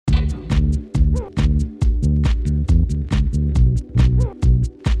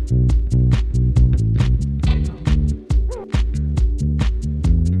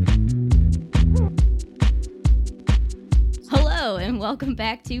welcome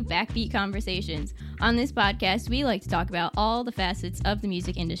back to Backbeat Conversations. On this podcast, we like to talk about all the facets of the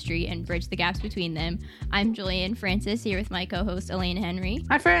music industry and bridge the gaps between them. I'm Julian Francis, here with my co-host Elaine Henry.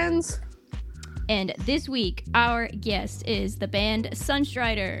 Hi, friends. And this week, our guest is the band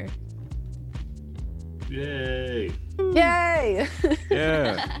Sunstrider. Yay! Yay!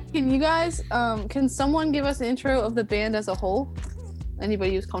 Yeah. Can you guys, can someone give us an intro of the band as a whole?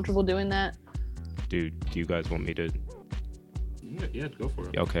 Anybody who's comfortable doing that? Dude, do you guys want me to? Yeah, go for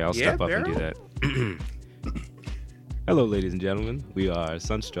it. Okay, I'll step up and do that. Hello, ladies and gentlemen. We are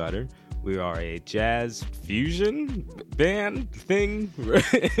Sunstrider. We are a jazz fusion band thing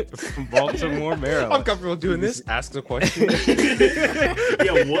from Baltimore, Maryland. I'm comfortable doing this. Ask the question.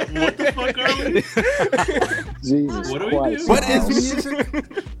 Yeah, what the fuck are we? Jesus What do we Christ. do? What is music?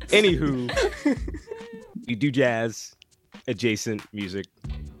 Anywho, we do jazz adjacent music.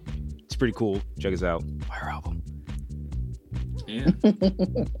 It's pretty cool. Check us out. Buy our album. Yeah. I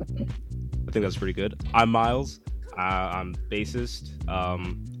think that's pretty good. I'm Miles. I'm bassist.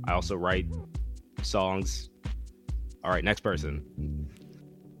 I also write songs. All right, next person.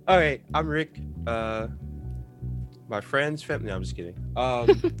 All right, I'm Rick. My friend's family. No, I'm just kidding. What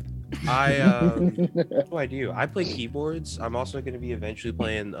do I do? I play keyboards. I'm also going to be eventually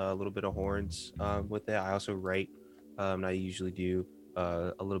playing a little bit of horns with it. I also write. And I usually do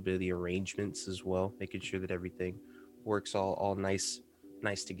a little bit of the arrangements as well, making sure that everything works all nice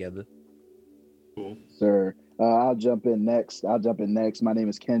together. Cool. Sir, I'll jump in next. My name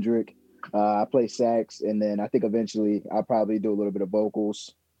is Kendrick. I play sax, and then I think eventually I'll probably do a little bit of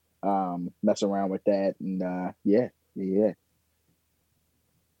vocals, mess around with that, and yeah.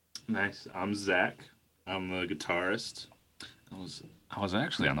 Nice. I'm Zach. I'm a guitarist. I was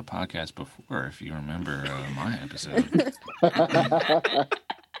actually on the podcast before, if you remember my episode.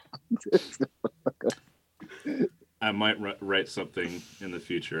 I might write something in the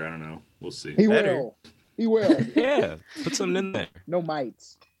future. I don't know. We'll see. He Better. will. Yeah, put something in there. No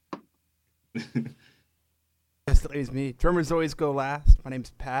mites. Yes, that is me. Drummers always go last. My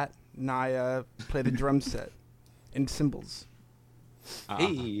name's Pat, and I play the drum set and cymbals.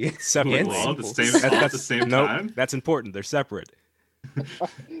 Hey, Separately. All at the same, That- all at that's the same nope, time? that's important. They're separate.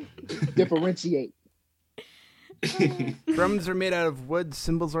 Differentiate. Drums are made out of wood.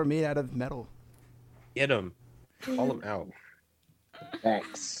 Cymbals are made out of metal. get them. Call them out.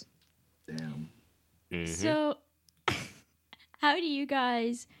 Facts. Damn. Mhm. So, how do you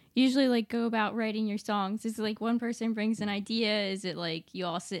guys usually go about writing your songs? Is it one person brings an idea? Is it you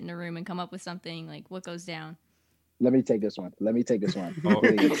all sit in a room and come up with something? What goes down? Let me take this one. Oh.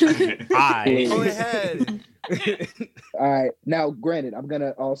 Please. Hi. Go ahead. All right. Now, granted, I'm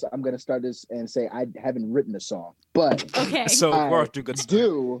gonna start this and say I haven't written a song, but Okay. So I we're off to a good start.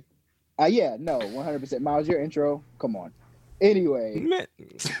 do. 100%. Miles, your intro. Come on. Anyway, Man.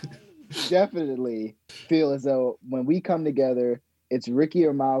 definitely feel as though when we come together, it's Ricky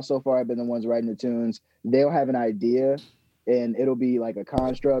or Miles so far have been the ones writing the tunes. They'll have an idea and it'll be like a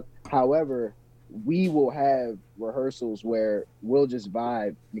construct. However, we will have rehearsals where we'll just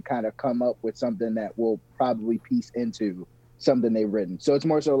vibe and kind of come up with something that will probably piece into something they've written. So it's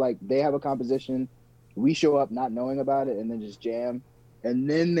more so they have a composition, we show up not knowing about it and then just jam. And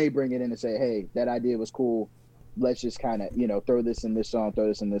then they bring it in and say, hey, that idea was cool. Let's just kind of, throw this in this song,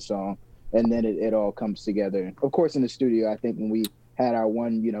 and then it all comes together. Of course, in the studio, I think when we had our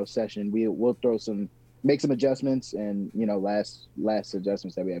one, session, we'll make some adjustments and, last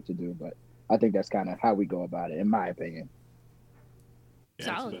adjustments that we have to do. But I think that's kind of how we go about it, in my opinion.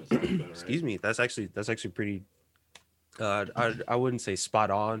 Yeah, Solid. that's about right. Excuse me. That's actually pretty. I wouldn't say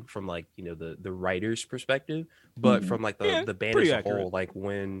spot on from the writer's perspective, but from the band as pretty a accurate.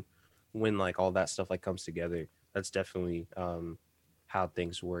 whole, when all that stuff comes together, that's definitely how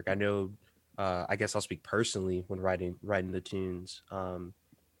things work. I know. I guess I'll speak personally when writing the tunes.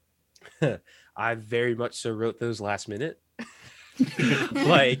 I very much so wrote those last minute.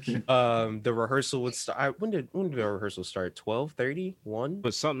 The rehearsal would start. When did the rehearsal start? 12:30, 1?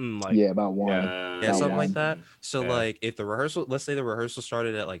 But something About one. Yeah, something like one. that. So Yeah. if the rehearsal, let's say the rehearsal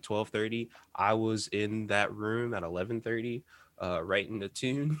started at 12:30, I was in that room at 11:30, writing the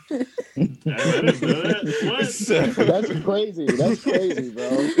tune. I didn't know that. What? That's crazy,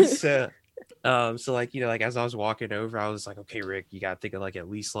 bro. So as I was walking over, I was like, okay, Rick, you gotta think of at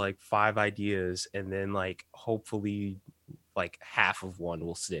least 5 ideas, and then hopefully half of one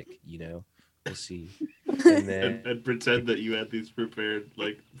will stick. We'll see. And then And pretend that you had these prepared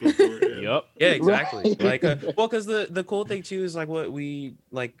before. Yep. yeah, exactly. Right. Well, because the cool thing too is what we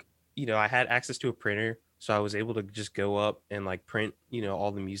I had access to a printer, so I was able to just go up and print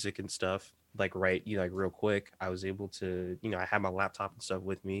all the music and stuff like write like real quick. I was able to, I had my laptop and stuff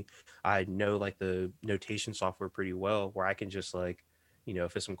with me. I know like the notation software pretty well, where I can just like,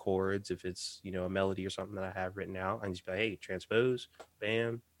 if it's some chords, if it's a melody or something that I have written out, I can just be like, hey, transpose,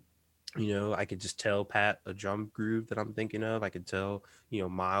 bam. I could just tell Pat a drum groove that I'm thinking of. I could tell,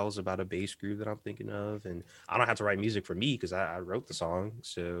 Miles about a bass groove that I'm thinking of. And I don't have to write music for me because I wrote the song.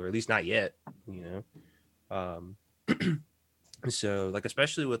 So, or at least not yet, Um, so like,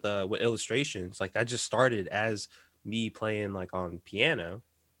 especially with illustrations, like that just started as me playing like on piano,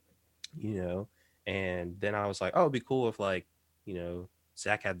 and then I was like, oh, it'd be cool if like,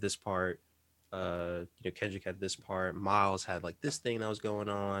 Zach had this part, Kendrick had this part, Miles had like this thing that was going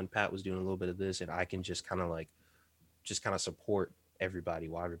on, Pat was doing a little bit of this, and I can just kind of support everybody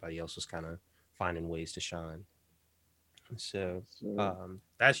while everybody else was kind of finding ways to shine. So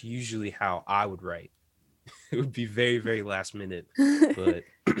that's usually how I would write. It would be very, very last minute, but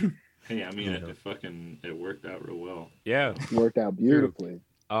hey, I mean, it worked out real well. Yeah, worked out beautifully.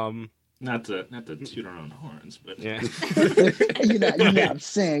 Not to toot our own horns, but yeah. you know what I'm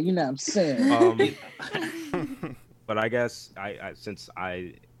saying. But I guess I since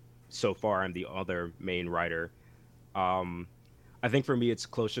I so far I'm the other main writer, I think for me it's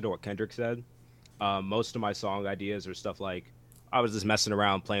closer to what Kendrick said. Most of my song ideas are stuff like I was just messing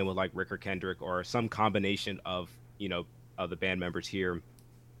around playing with like Rick or Kendrick or some combination of of the band members here,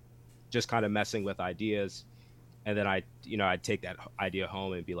 just kind of messing with ideas. And then I'd take that idea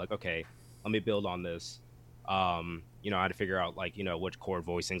home and be like, okay, let me build on this. I had to figure out like, which chord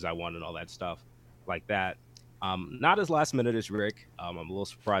voicings I want and all that stuff like that. Not as last minute as Rick. I'm a little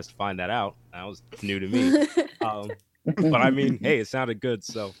surprised to find that out. That was new to me. But I mean, hey, it sounded good.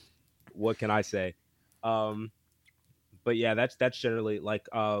 So what can I say? But yeah, that's generally like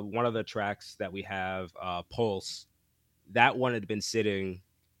one of the tracks that we have, Pulse. That one had been sitting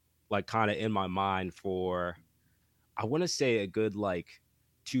like kind of in my mind for, I want to say a good like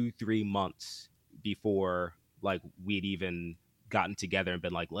 2-3 months before like we'd even gotten together and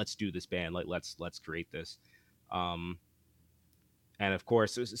been like, let's do this band, like let's create this. And of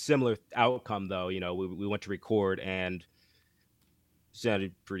course it was a similar outcome though. We went to record and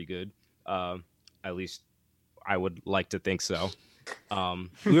sounded pretty good. At least I would like to think so.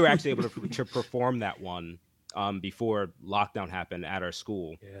 We were actually able to perform that one before lockdown happened at our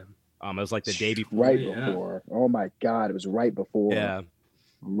school. Yeah. It was like the day before. Before. Oh my God, it was right before. Yeah.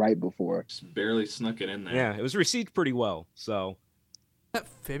 Right before. Just barely snuck it in there. Yeah, it was received pretty well. So. That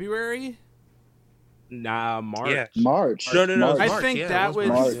February? Nah, March. Yeah. March. No. March. I think that was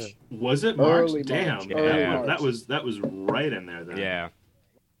March. Was it March? Early Damn. March. Yeah, Early March. that was right in there then. Yeah.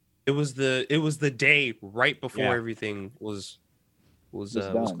 It was the day right before Yeah. everything was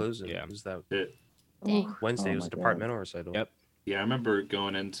done. closing. Yeah. It was that Dang. Wednesday Oh was my a God. departmental recital. Yep. Yeah, I remember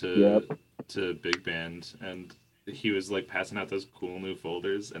going into Yep. to Big Band and he was like passing out those cool new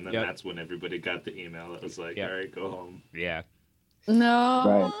folders, and then Yep. that's when everybody got the email that was like, Yep. all right, go home. Yeah. No.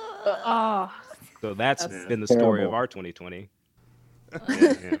 Right. Oh. So that's That's been the story of terrible. our 2020.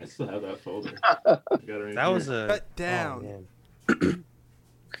 Yeah, I still have that folder. I got it right That was here. a cut down. Oh, man.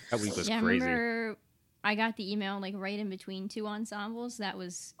 That week was Yeah, I crazy. remember I got the email like right in between two ensembles. That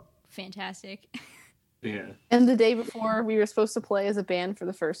was fantastic. Yeah. And the day before, we were supposed to play as a band for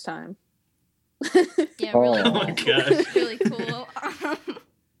the first time. Yeah, Oh. really, Oh my gosh. really cool.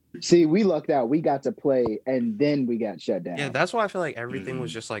 See, we lucked out. We got to play, and then we got shut down. Yeah, that's why I feel like everything Mhm.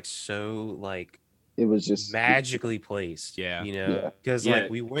 was just like so like it was just magically placed. Yeah. Yeah. Because Yeah,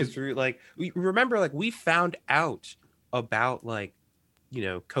 like we went 'cause- through like we remember like we found out about like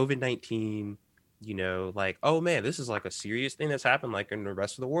COVID-19, like, oh man, this is like a serious thing that's happened like in the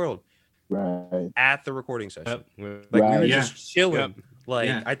rest of the world right. at the recording session. Yep. Like we Right. were Yeah. just chilling. Yep. Like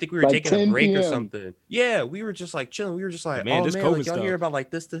Yeah. I think we were Like taking a 10 break or PM. something. Yeah, we were just like chilling. We were just like, Man, oh this man, COVID like y'all hear stuff. about like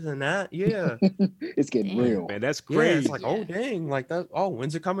this and that. Yeah. It's getting Dang. real. Man, that's Yeah, crazy. it's like, oh Yeah. dang, like that. Oh,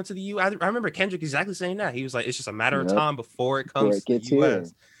 when's it coming to the U? I remember Kendrick exactly saying that. He was like, it's just a matter of Yep. time before it Before comes it to gets the here.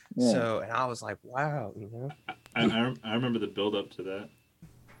 US. Yeah. So, and I was like, wow, I remember the build up to that.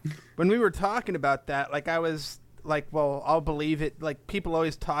 When we were talking about that, like I was like, well, I'll believe it. Like people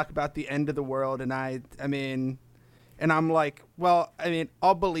always talk about the end of the world, and I mean, and I'm like, well, I mean,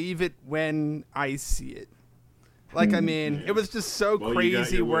 I'll believe it when I see it. Like, I mean, it was just so Well, you got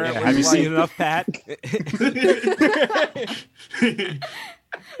crazy your where wish. it Yeah, was have you like, seen enough, Pat?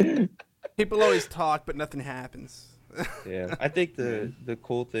 people always talk, but nothing happens. yeah. I think the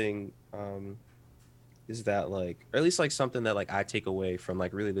cool thing is that like, or at least like something that like I take away from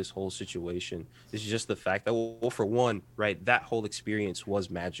like really this whole situation is just the fact that, well, for one, right, that whole experience was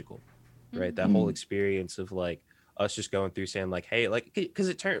magical, right? That whole experience of like, us just going through saying like, hey, like, because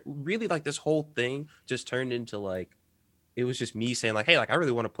it turned really like this whole thing just turned into like, it was just me saying like, hey, like I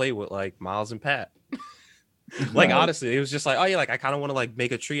really want to play with like Miles and Pat. Like Right. honestly, it was just like, oh yeah, like I kind of want to like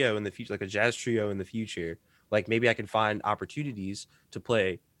make a trio in the future, like a jazz trio in the future. Like maybe I can find opportunities to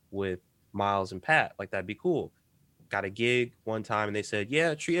play with Miles and Pat. Like that'd be cool. Got a gig one time and they said,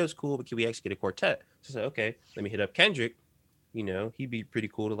 yeah, trio's cool, but can we actually get a quartet? So I said, okay, let me hit up Kendrick. You know, he'd be pretty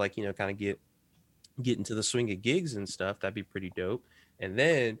cool to like, you know, kind of get into the swing of gigs and stuff. That'd be pretty dope. And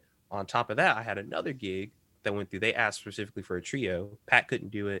then on top of that, I had another gig that went through. They asked specifically for a trio. Pat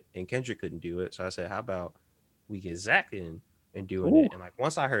couldn't do it and Kendrick couldn't do it. So I said, how about we get Zach in and doing Ooh. it? And like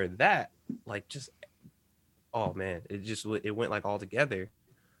once I heard that, like just oh man, it went like all together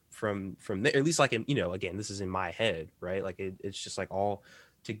from there. At least like in, you know, again, this is in my head, right? Like it's just like all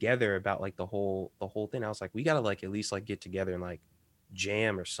together about like the whole thing. I was like, we gotta like at least like get together and like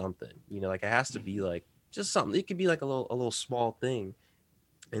jam or something, you know, like it has to be like just something. It could be like a little small thing.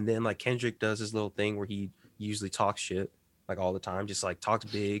 And then like Kendrick does his little thing where he usually talks shit like all the time, just like talks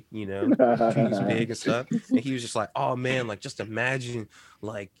big, you know, trees big and stuff. And he was just like, oh man, like just imagine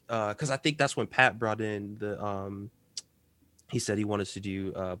like because I think that's when Pat brought in the he said he wanted to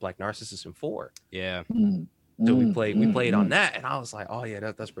do Black Narcissism 4. Yeah. So we played on that, and I was like, oh yeah,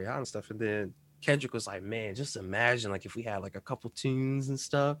 that's pretty hot and stuff. And then Kendrick was like, man, just imagine like if we had like a couple tunes and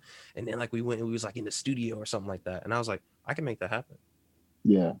stuff, and then like we went and we was like in the studio or something like that. And I was like, I can make that happen.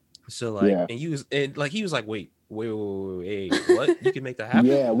 Yeah. So like, Yeah. and he was like, wait, what? You can make that happen?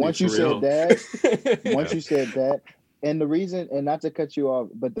 Yeah. Once you For said real. that, once you said that, and the reason, and not to cut you off,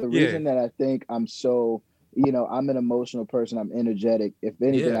 but the reason that I think I'm so, you know, I'm an emotional person. I'm energetic. If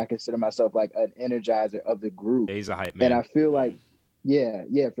anything, Yeah. I consider myself like an energizer of the group. He's a hype man. And I feel like, yeah,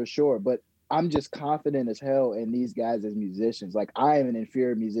 for sure. But I'm just confident as hell in these guys as musicians. Like I am an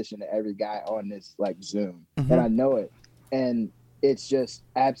inferior musician to every guy on this like Zoom, and I know it. And it's just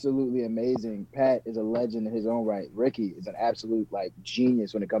absolutely amazing. Pat is a legend in his own right. Ricky is an absolute like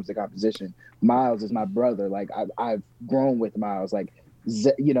genius when it comes to composition. Miles is my brother. Like I've grown with Miles. Like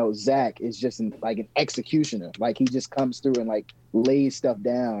you know, Zach is just like an executioner. Like he just comes through and like lays stuff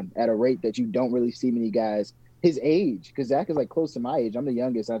down at a rate that you don't really see many guys his age. Because Zach is like close to my age. I'm the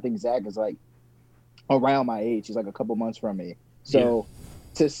youngest. I think Zach is like around my age. He's like a couple months from me. So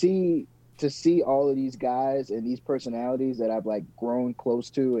to see all of these guys and these personalities that I've like grown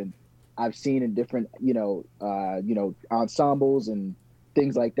close to and I've seen in different, you know, ensembles and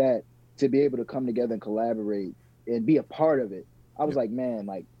things like that, to be able to come together and collaborate and be a part of it. I was like, man,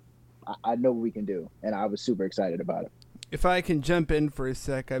 like I know what we can do. And I was super excited about it. If I can jump in for a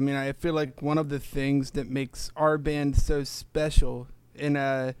sec, I mean, I feel like one of the things that makes our band so special in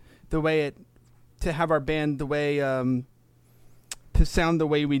the way to have our band the way to sound the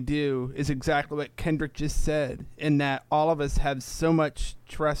way we do is exactly what Kendrick just said, in that all of us have so much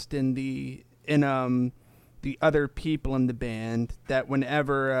trust in the other people in the band that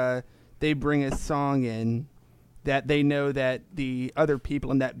whenever they bring a song in, that they know that the other people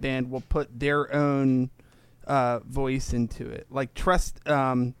in that band will put their own voice into it. Like trust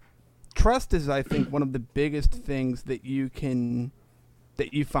is, I think, one of the biggest things that you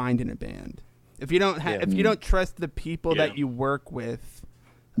find in a band. If you don't trust the people that you work with,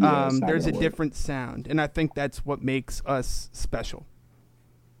 there's a different sound, and I think that's what makes us special.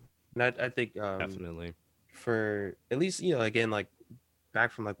 And I think Definitely. For at least, you know, again, like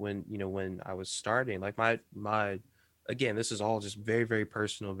back from like when I was starting, like my again, this is all just very, very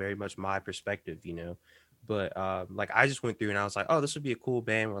personal, very much my perspective, you know. But like I just went through and I was like, oh, this would be a cool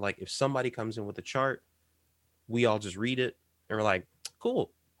band where like if somebody comes in with a chart, we all just read it and we're like,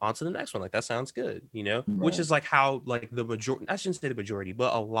 cool, on to the next one. Like that sounds good, you know. Right. Which is like how like the majority, I shouldn't say the majority,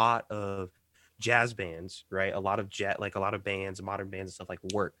 but a lot of jazz bands, right? A lot of bands, modern bands and stuff like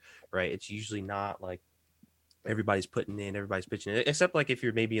work, right? It's usually not like everybody's putting in, everybody's pitching in, except like if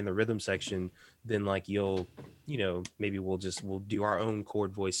you're maybe in the rhythm section, then like you'll, you know, maybe we'll do our own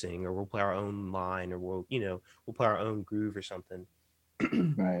chord voicing, or we'll play our own line, or we'll play our own groove or something.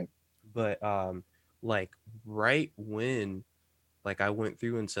 Right. But like right when like I went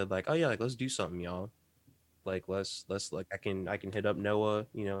through and said like, oh yeah, like let's do something, y'all. Like let's like I can hit up Noah,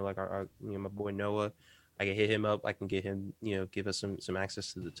 you know, like our you know, my boy Noah. I can hit him up. I can get him, you know, give us some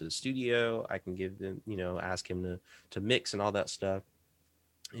access to the studio. I can give them, you know, ask him to mix and all that stuff.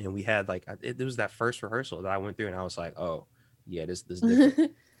 And we had like it was that first rehearsal that I went through, and I was like, oh yeah, this is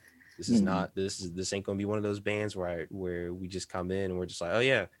different. This is not this ain't gonna be one of those bands where we just come in and we're just like, oh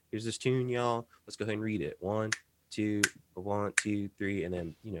yeah, here's this tune, y'all. Let's go ahead and read it. 1, 2, 1, 2, 3, and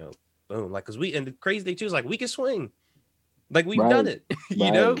then, you know, boom. Like, cause and the crazy thing too is like we can swing. Like we've Right. done it,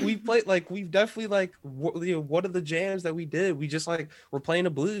 you know. Right. We played like we've definitely like one of the jams that we did. We just like were playing the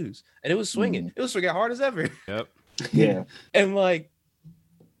blues, and it was swinging. Mhm. It was swinging hard as ever, Yep. Yeah. and like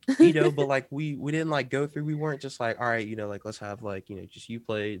you know, but like we didn't like go through. We weren't just like, all right, you know, like let's have like you know just you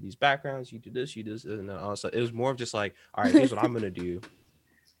play these backgrounds, you do this, you do this, and then also it was more of just like, all right, here's what I'm gonna do,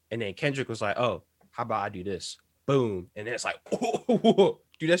 and then Kendrick was like, oh, how about I do this? Boom, and then it's like,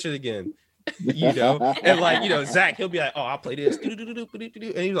 do that shit again. You know, and like you know, Zach, he'll be like, "Oh, I'll play this," and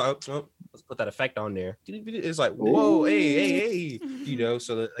he's like, "Oh, let's put that effect on there." It's like, "Whoa, hey," you know.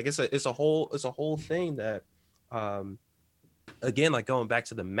 So that, I guess it's a whole thing that, again, like going back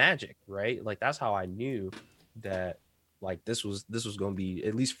to the magic, right? Like that's how I knew that, like this was going to be,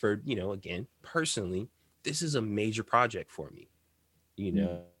 at least for you know, again, personally, this is a major project for me. You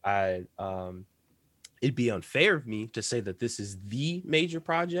know, it'd be unfair of me to say that this is the major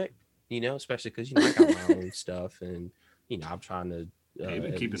project. You know, especially because you know I got my own stuff, and you know I'm trying to You've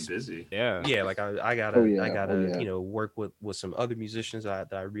been keeping busy. Yeah. yeah, like I gotta yeah. you know work with some other musicians that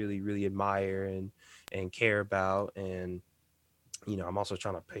I really admire and care about, and you know I'm also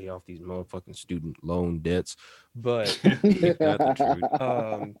trying to pay off these motherfucking student loan debts, but Ain't that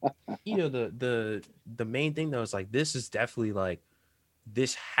the truth? you know the main thing though is like this is definitely like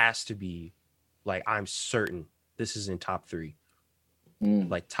this has to be like I'm certain this is in top 3.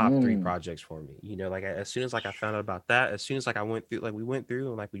 Like top 3 projects for me, you know, like as soon as like I found out about that, as soon as like I went through, like we went through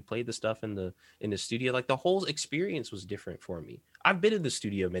and like we played the stuff in the studio, like the whole experience was different for me. I've been in the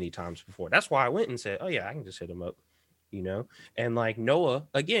studio many times before. That's why I went and said, oh yeah, I can just hit him up, you know. And like Noah,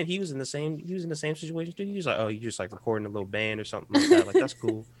 again, he was in the same situation too. He was like, oh, you just like recording a little band or something like that. Like that's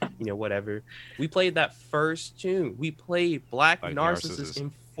cool, you know, whatever. We played that first tune. We played Black Like Narcissus Narcissus.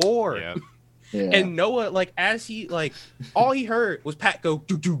 in 4. Yeah. Yeah. And Noah, like, as he, like, all he heard was Pat go,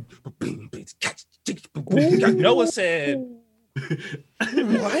 Noah said,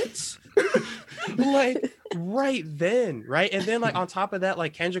 what? Like, right then, right? And then, like, on top of that,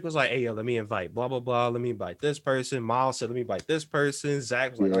 like, Kendrick was like, hey, yo, let me invite blah, blah, blah. Let me invite this person. Miles said, let me invite this person.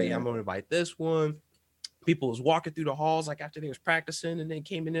 Zach was like, oh, yeah, I'm going to invite this one. People was walking through the halls, like, after they was practicing, and then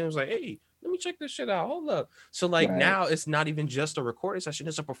came in and was like, hey, let me check this shit out. Hold up. So, like, now it's not even just a recording session.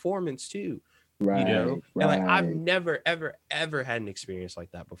 It's a performance, too. Right, You know, right. and like I've never ever had an experience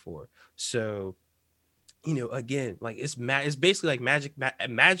like that before. So, you know, again, like it's basically like magic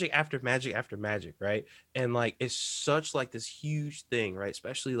after magic after magic, right? And like it's such like this huge thing, right?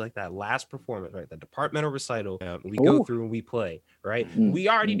 Especially like that last performance, right? The departmental recital. We go through and we play, right? We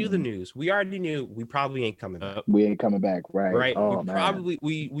already knew the news. We already knew we probably ain't coming back. We ain't coming back, right? Right. Oh, we man. probably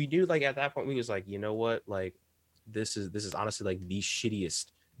we knew like at that point we was like, you know what, like this is honestly like the shittiest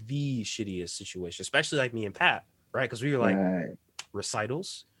situation, especially like me and Pat, right? Because we were like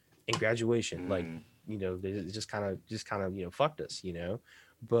recitals and graduation, like you know, they just kind of you know fucked us, you know.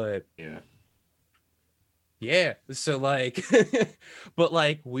 But yeah, so like, but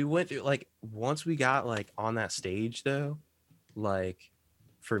like we went through like once we got like on that stage though, like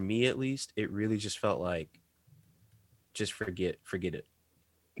for me at least, it really just felt like just forget it.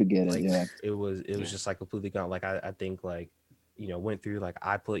 Like, Yeah. It was just like completely gone. Like I think like you know went through like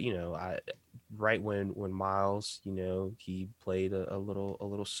I put you know I right when Miles you know he played a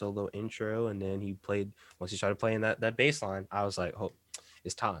little solo intro, and then he played once he started playing that bass line, I was like, oh,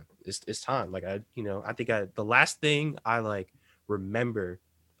 it's time. It's time. Like I you know I think the last thing I like remember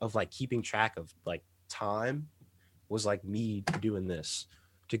of like keeping track of like time was like me doing this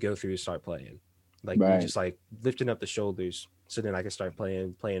to go through and start playing, like me just like lifting up the shoulders so then I could start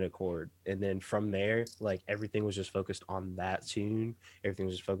playing a chord. And then from there, like everything was just focused on that tune. Everything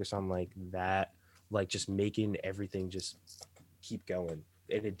was just focused on like that, like just making everything just keep going.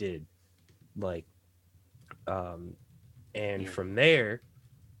 And it did. Like, and from there,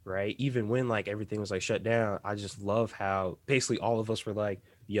 right, even when like everything was like shut down, I just love how basically all of us were like,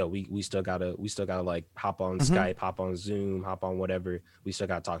 yo, we still gotta like hop on Skype, hop on Zoom, hop on whatever. We still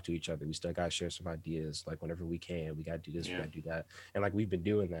gotta talk to each other. We still gotta share some ideas. Like whenever we can, we gotta do this, we gotta do that. And like we've been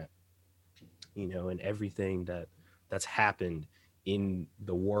doing that, you know, and everything that's happened in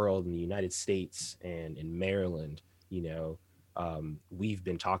the world, in the United States and in Maryland, you know, we've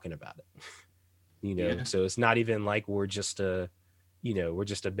been talking about it. You know, so it's not even like we're just a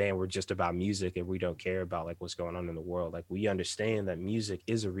band, we're just about music and we don't care about like what's going on in the world. Like we understand that music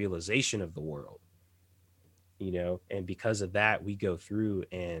is a realization of the world, you know, and because of that, we go through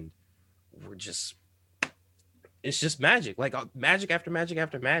and it's just magic, like magic after magic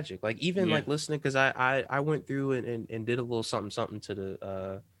after magic. Like even like listening, because I went through and did a little something to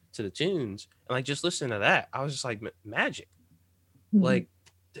the tunes, and like just listening to that, I was just like magic. Like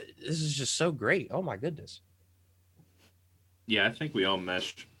this is just so great. Oh my goodness. Yeah, I think we all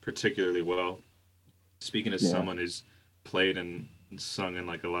meshed particularly well. Speaking as Yeah. someone who's played and sung in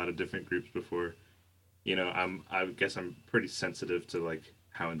like a lot of different groups before, I guess I'm pretty sensitive to like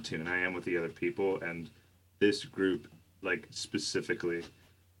how in tune I am with the other people, and this group like specifically,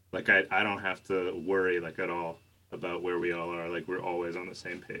 like I don't have to worry like at all about where we all are. Like we're always on the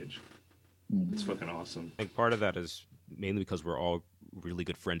same page. It's fucking awesome. I think part of that is mainly because we're all really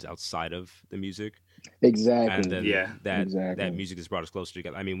good friends outside of the music, Exactly. and then Yeah. that Exactly. music has brought us closer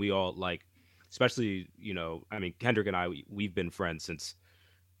together. I mean, we all like, especially Kendrick and I, we've been friends since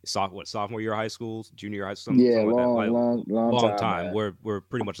sophomore year of high school, junior year of high school, Yeah, something like that. long Long time. time. Man. We're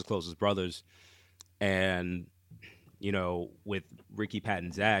pretty much as close as brothers, and with Ricky, Pat,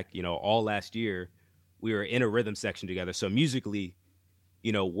 and Zach, all last year we were in a rhythm section together. So musically,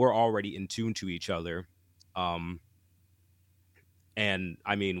 we're already in tune to each other. And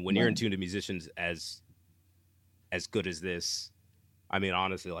I mean, when you're in tune to musicians as good as this, I mean,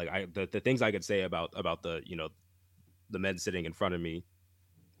 honestly, like the things I could say about the the men sitting in front of me,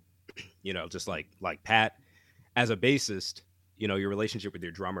 just like Pat, as a bassist, your relationship with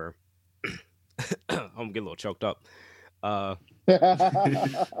your drummer, I'm getting a little choked up.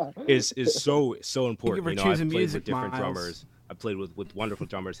 Is so important. for I've choosing played music, with different Miles. drummers. I played with wonderful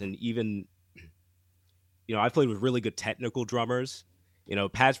drummers, and even I've played with really good technical drummers.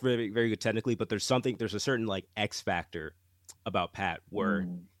 Pat's very very good technically, but there's a certain like X factor about Pat where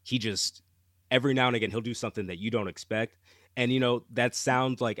he just every now and again he'll do something that you don't expect. And that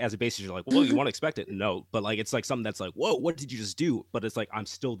sounds like, as a bassist, you're like, well, you want to expect it. No, but like it's like something that's like, whoa, what did you just do? But it's like, I'm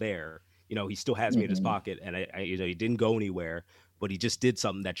still there. He still has me in his pocket, and I he didn't go anywhere, but he just did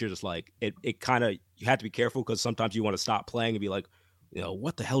something that you're just like, it kind of, you have to be careful because sometimes you want to stop playing and be like,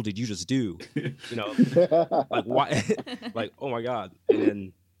 what the hell did you just do? Like why? Like, oh my God. And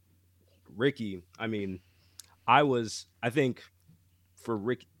then Ricky, I mean, I think for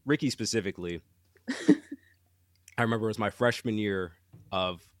Ricky specifically, I remember it was my freshman year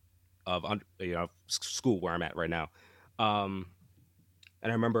of school where I'm at right now.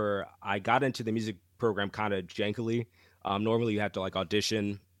 And I remember I got into the music program kind of jankily. Normally you have to like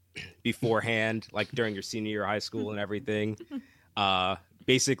audition beforehand, like during your senior year of high school and everything.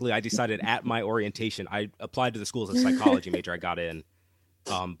 Basically I decided at my orientation, I applied to the school as a psychology major. I got in.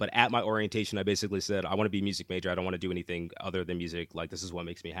 But at my orientation, I basically said, I want to be a music major. I don't want to do anything other than music. Like, this is what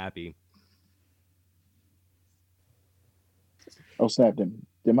makes me happy. Oh, snap.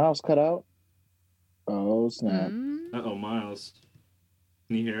 Did Miles cut out? Oh, snap. Uh-oh, Miles.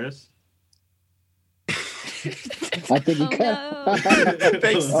 Can you hear us? I think he cut. No.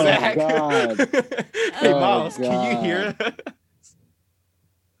 Thanks, Oh, Zach. God. Hey, Oh, Miles, can you God. hear?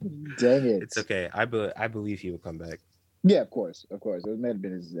 Dang it. It's okay. I believe he will come back. Yeah, of course. It may have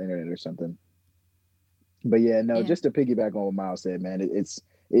been his internet or something. But yeah, no, Yeah. just to piggyback on what Miles said, man,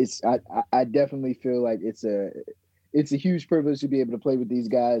 I definitely feel like it's a huge privilege to be able to play with these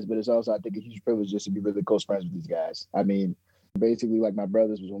guys, but it's also, I think, a huge privilege just to be really close friends with these guys. I mean, basically, like my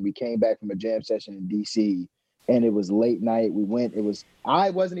brothers was when we came back from a jam session in DC, and it was late night. I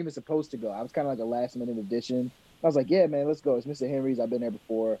wasn't even supposed to go. I was kind of like a last minute addition. I was like, yeah, man, let's go. It's Mr. Henry's. I've been there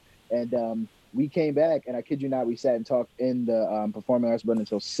before. And we came back, and I kid you not, we sat and talked in the Performing Arts building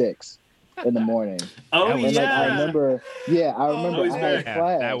until 6 in the morning. Oh, That was- yeah. And I remember he's I had back.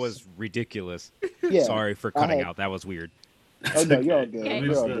 class. That was ridiculous. yeah. Sorry for cutting out. That was weird. Oh no, you're all good. Okay.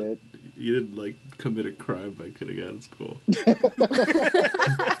 You're all At least, good. You didn't like commit a crime by cutting out of school.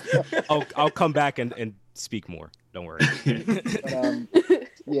 I'll come back and speak more. Don't worry. But,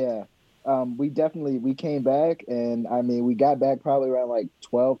 yeah. We came back, and I mean, we got back probably around like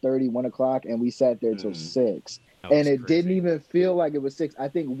 12:30, 1 o'clock, and we sat there till 6. That was And it crazy. didn't even feel like it was 6. I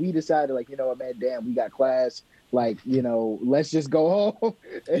think we decided, like, you know what, man, damn, we got class. Like, let's just go home.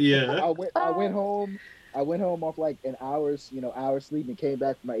 And Yeah. I went home. I went home off like an hour's sleep and came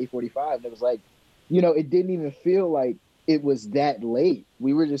back for my 8:45. And it was like, it didn't even feel like it was that late.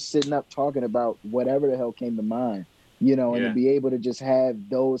 We were just sitting up talking about whatever the hell came to mind, and Yeah. to be able to just have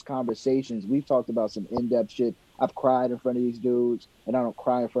those conversations. We've talked about some in-depth shit. I've cried in front of these dudes, and I don't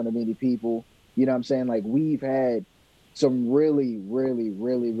cry in front of many people. You know what I'm saying? Like, we've had some really, really,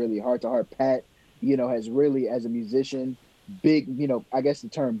 really, really heart-to-heart. Pat, has really, as a musician, big, I guess the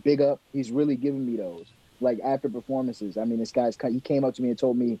term big up, he's really given me those. Like, after performances, I mean, he came up to me and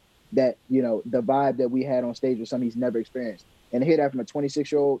told me that, the vibe that we had on stage was something he's never experienced. And to hear that from a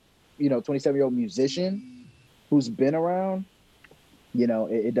 26-year-old, 27-year-old musician who's been around,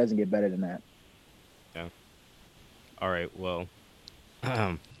 it doesn't get better than that. Yeah. All right. Well,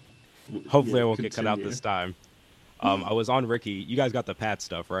 hopefully I won't get cut out this time. I was on Ricky. You guys got the Pat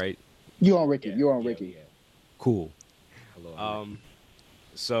stuff, right? You on Ricky. Yeah, You're on yeah, Ricky. yeah. Cool.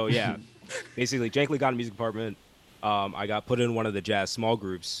 So yeah, basically, Jankley got a music department. I got put in one of the jazz small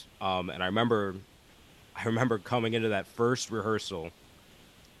groups, and I remember coming into that first rehearsal,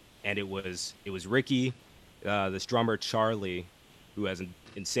 and it was Ricky, this drummer Charlie, who has an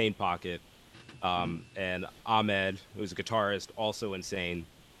insane pocket, and Ahmed, who's a guitarist, also insane.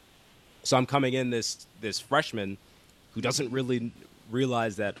 So I'm coming in this freshman who doesn't really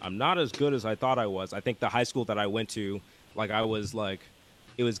realize that I'm not as good as I thought I was. I think the high school that I went to,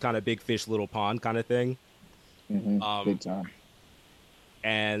 it was kind of big fish, little pond kind of thing. Big time.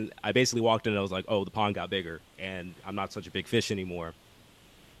 And I basically walked in and I was like, oh, the pond got bigger and I'm not such a big fish anymore.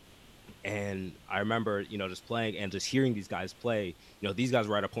 And I remember, just playing and just hearing these guys play. These guys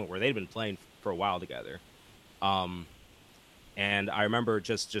were at a point where they'd been playing for a while together. And I remember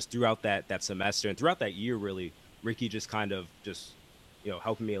just throughout that semester and throughout that year, really, Ricky just kind of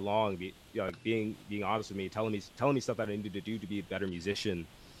helping me along, being honest with me, telling me stuff that I needed to do to be a better musician.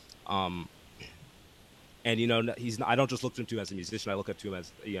 And I don't just look to him as a musician. I look up to him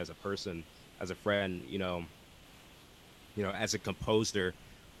as a person, as a friend. As a composer,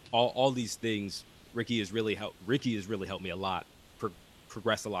 all these things. Ricky has really helped me a lot,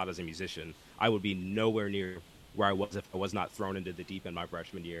 progress a lot as a musician. I would be nowhere near where I was if I was not thrown into the deep end my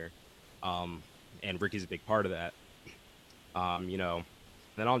freshman year. And Ricky's a big part of that.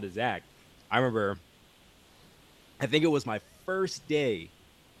 Then on to Zach. I remember, I think it was my first day.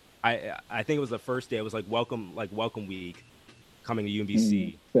 I think it was the first day. It was like welcome week, coming to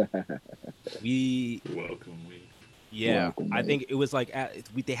UMBC. Welcome week. Yeah, Welcome I week. think it was like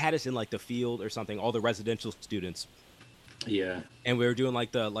they had us in like the field or something. All the residential students. Yeah. And we were doing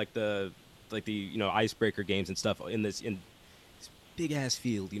like the icebreaker games and stuff in this big ass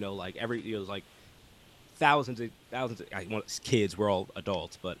field. It was like thousands of kids. We're all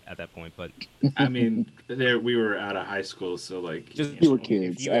adults, but at that point, I mean, we were out of high school, so like just You were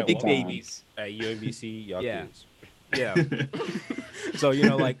kids If you at had the big time. babies. At UMBC, y'all Yeah. kids. Yeah. So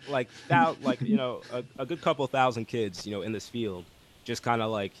a good couple thousand kids, in this field, just kind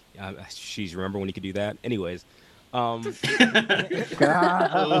of like, she's remember when you could do that. Anyways, oh.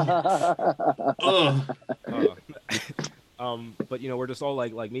 but we're just all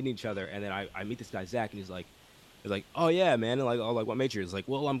like meeting each other, and then I meet this guy Zach, and he's like, oh yeah, man, and like what major? He's like,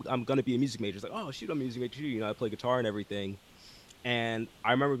 well, I'm gonna be a music major. He's like, oh shoot, I'm a music major too. I play guitar and everything. And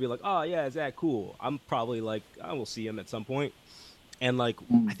I remember being like, oh yeah, Zach, cool. I'm probably like, I will see him at some point. And like,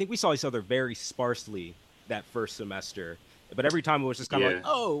 I think we saw each other very sparsely that first semester. But every time it was just kind of like,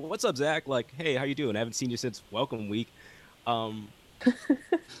 oh, what's up, Zach? Like, hey, how you doing? I haven't seen you since welcome week. And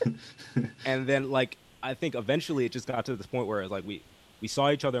then like, I think eventually it just got to this point where it was like we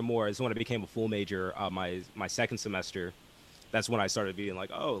saw each other more. It's when I became a full major, my second semester. That's when I started being like,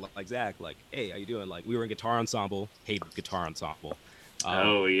 oh, like Zach, like, hey, how you doing? Like, we were in guitar ensemble, hated guitar ensemble.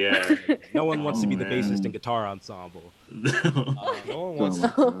 Oh yeah. No one wants to be the man. bassist in guitar ensemble. No one wants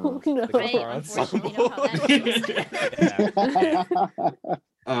Oh, Oh, no. the Right, guitar unfortunately, ensemble. know how that feels. Yeah.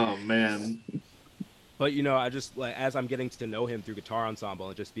 Oh man. But I just like as I'm getting to know him through guitar ensemble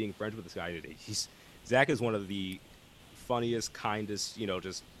and just being friends with this guy today, Zach is one of the funniest, kindest,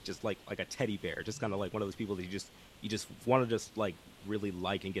 just like a teddy bear, just kind of like one of those people that you just want to just like really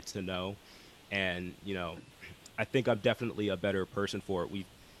like and get to know. And I think I'm definitely a better person for it. He's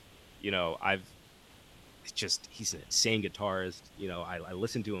an insane guitarist. I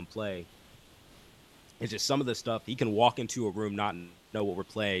listen to him play. It's just some of the stuff he can walk into a room, not know what we're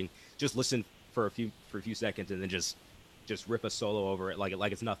playing, just listen for a few seconds, and then just rip a solo over it like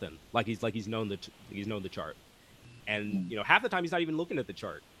it's nothing. Like he's known the chart. And half the time he's not even looking at the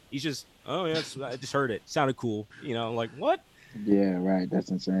chart. He's just, oh yeah, I just heard it, sounded cool. Like what? Yeah, right.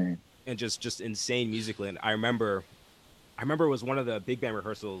 That's insane. And just insane musically. And I remember it was one of the big band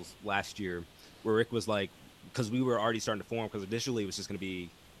rehearsals last year where Rick was like, because we were already starting to form, because initially it was just going to be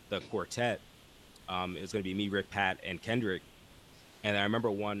the quartet. It was going to be me, Rick, Pat, and Kendrick. And I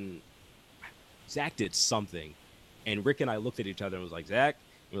remember Zach did something, and Rick and I looked at each other and was like, Zach?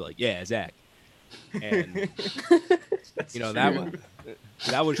 And we're like, yeah, Zach. And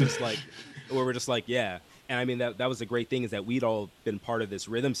that was just like, where we're just like, yeah. And I mean, that was the great thing, is that we'd all been part of this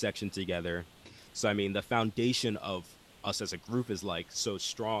rhythm section together. So I mean, the foundation of us as a group is like so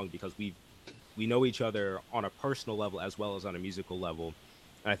strong because we know each other on a personal level as well as on a musical level.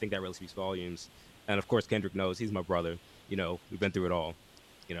 And I think that really speaks volumes. And of course, Kendrick knows, he's my brother. We've been through it all.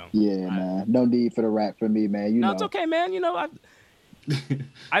 Yeah, man. No need for the rap for me, man. No, it's okay, man.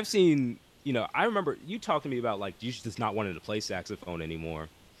 I've seen, I remember you talking to me about like you just not wanting to play saxophone anymore.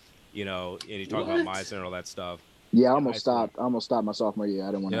 And you talk about Meister and all that stuff. Yeah, I almost stopped my sophomore year.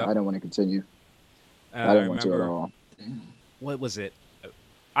 I don't want to continue. I don't want to at all. what was it?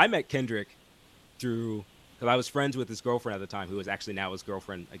 I met Kendrick through because I was friends with his girlfriend at the time, who was actually now his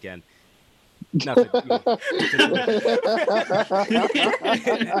girlfriend again. Nothing.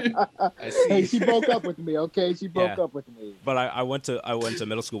 Hey, she broke up with me. Okay, she broke Yeah. up with me. But I went to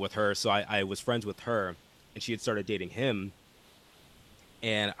middle school with her, so I was friends with her, and she had started dating him.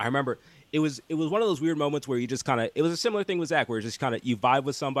 And I remember it was one of those weird moments where you just kind of, it was a similar thing with Zach, where you just kind of you vibe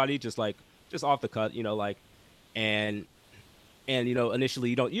with somebody just off the cut, and initially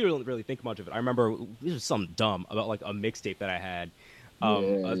you don't really think much of it. I remember this was something dumb about like a mixtape that I had.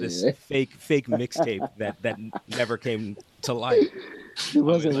 This fake mixtape that never came to light. It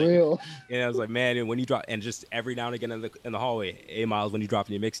wasn't real. And I was like, man, and when you drop, and just every now and again in the hallway, hey Miles, when you drop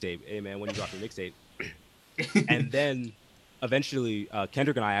your mixtape, hey man, when you drop your mixtape, and then eventually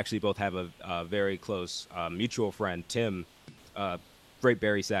Kendrick and I actually both have a very close mutual friend, Tim, great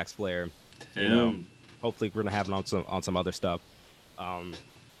Barry sax player. Hopefully we're gonna have him on some other stuff.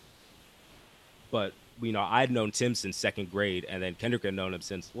 But I'd known Tim since second grade, and then Kendrick had known him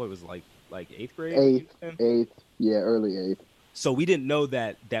since what was like eighth grade. Eighth, yeah, early eighth. So we didn't know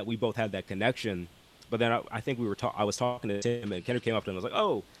that we both had that connection. But then I think I was talking to Tim, and Kendrick came up to him and was like,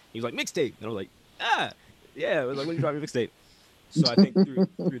 "Oh," he was like, "Mixtape," and I was like, "Ah, yeah." I was like, "When you drop your mixtape?" So I think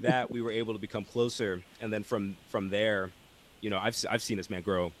through that we were able to become closer, and then from there, I've seen this man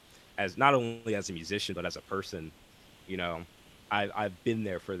grow as not only as a musician but as a person. I've been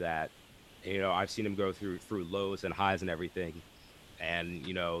there for that. I've seen him go through lows and highs and everything, and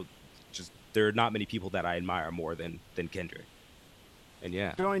just there are not many people that I admire more than Kendrick. And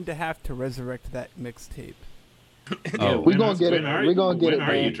yeah, We're going to have to resurrect that mixtape. We're gonna get it. We're gonna get it. When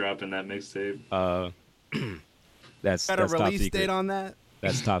are you Man. dropping that mixtape? that's Got a top release secret. date on that?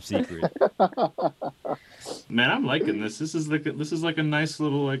 That's top secret. Man, I'm liking this. This is like a nice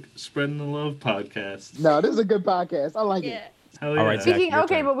little like spreading the love podcast. No, this is a good podcast. I like Yeah. it. Hell yeah. All right, Zach. Speaking, your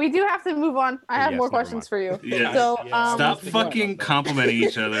okay, turn. but we do have to move on. I have Yes, more never questions for you. Yeah. So, Stop fucking complimenting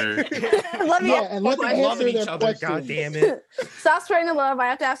each other. let me Yeah, and let them questions. answer their questions. God damn it. Stop spreading the love. I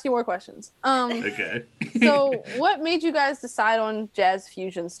have to ask you more questions. Okay. So, what made you guys decide on jazz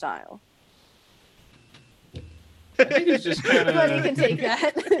fusion style? I think it's just kind But you can of. take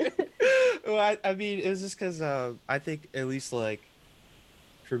that. Well, I mean, it was just because I think at least like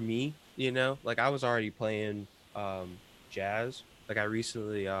for me, like I was already playing jazz. Like I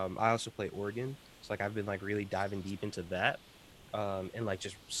recently, I also play organ. So like I've been like really diving deep into that, and like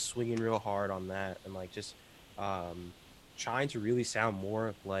just swinging real hard on that, and like just trying to really sound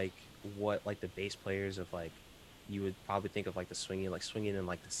more like what like the bass players of like you would probably think of like the swinging in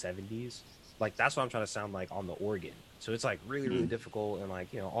like the 70s. Like that's what I'm trying to sound like on the organ. So it's like really difficult and like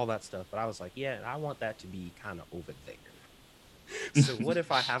all that stuff. But I was like, yeah, I want that to be kind of over there. So what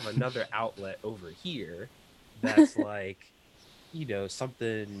if I have another outlet over here that's like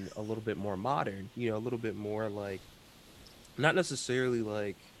something a little bit more modern, a little bit more like not necessarily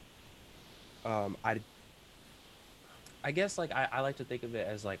like I guess like I like to think of it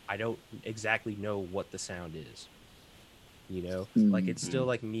as like I don't exactly know what the sound is. Like it's still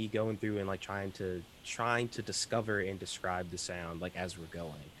like me going through and like trying to discover and describe the sound like as we're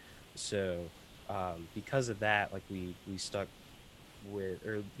going. So because of that, like we stuck with,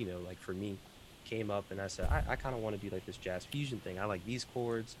 or like for me, came up and I said I kind of want to do like this jazz fusion thing. I like these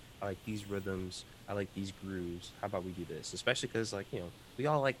chords, I like these rhythms, I like these grooves. How about we do this? Especially because like we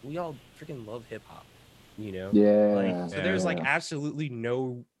all freaking love hip hop. Yeah. Like so there's like absolutely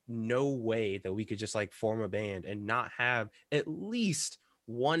no way that we could just like form a band and not have at least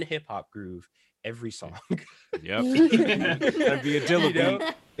one hip hop groove every song. Yep. That'd be a dilla beat.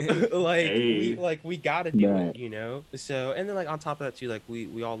 Like we gotta do Right. it, So and then like on top of that too, like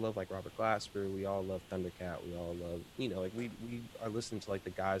we all love like Robert Glasper, we all love Thundercat, we all love like we are listening to like the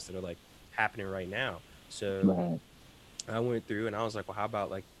guys that are like happening right now. So Right. I went through and I was like, well, how about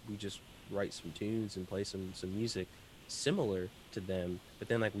like we just write some tunes and play some music similar to them, but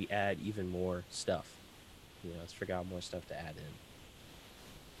then like we add even more stuff. Let's figure out more stuff to add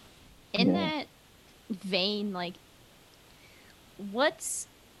in. In Yeah. that vein, like, what's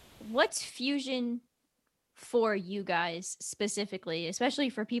fusion for you guys specifically, especially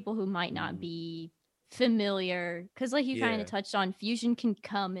for people who might not be familiar? Because, like you kind Yeah. of touched on, fusion can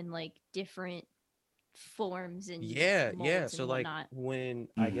come in like different forms and Yeah. molds So and like whatnot. when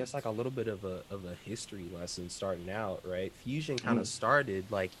I guess like a little bit of a history lesson starting out, right? Fusion kind of started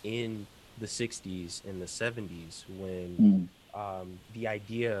like in the 60s and the 70s when the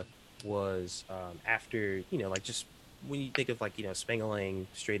idea was after like just when you think of like Spangalang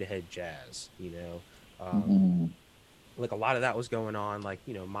straight ahead jazz, like a lot of that was going on. Like,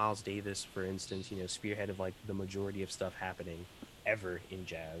 you know, Miles Davis, for instance, you know, spearheaded like the majority of stuff happening ever in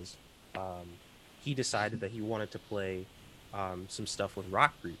jazz. Um, he decided that he wanted to play some stuff with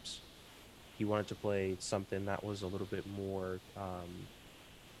rock groups. He wanted to play something that was a little bit more.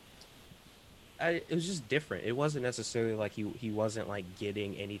 It was just different. It wasn't necessarily like he wasn't like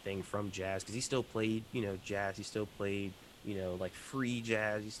getting anything from jazz, because he still played, you know, jazz. He still played, you know, like free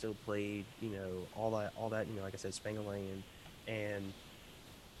jazz. He still played, you know, all that, you know, like I said, Spangleland, and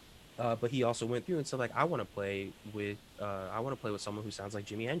but he also went through and said like, I want to play with someone who sounds like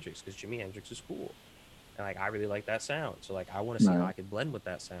Jimi Hendrix, because Jimi Hendrix is cool, and like I really like that sound. So like I want to see how I could blend with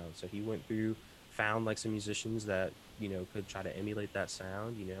that sound. So he went through, found like some musicians that, you know, could try to emulate that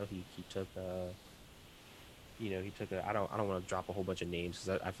sound. You know, he took I don't want to drop a whole bunch of names,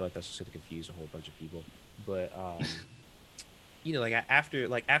 because I feel like that's just going to confuse a whole bunch of people. But you know, like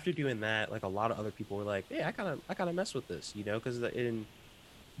after doing that, like a lot of other people were like, hey, I kind of mess with this, you know, because in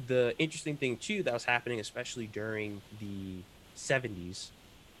the interesting thing too that was happening, especially during the 70s,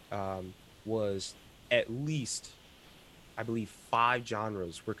 was at least, I believe, 5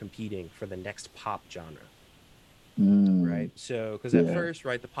 genres were competing for the next pop genre. Right. So, because at first,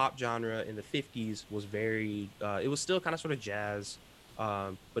 right, the pop genre in the 50s was very, it was still kind of sort of jazz,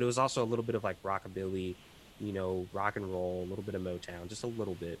 but it was also a little bit of like rockabilly, you know, rock and roll, a little bit of Motown, just a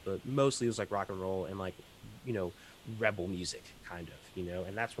little bit, but mostly it was like rock and roll and like, you know, rebel music kind of, you know,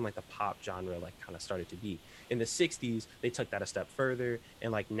 and that's when like the pop genre like kind of started to be. In the 60s, they took that a step further,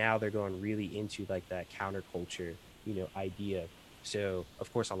 and like now they're going really into like that counterculture, you know, idea. So,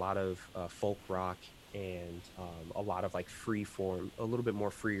 of course, a lot of folk rock and a lot of like free form, a little bit more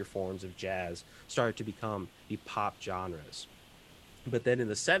freer forms of jazz started to become the pop genres. But then in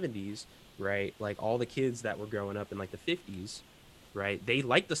the 70s, right, like all the kids that were growing up in like the 50s, right, they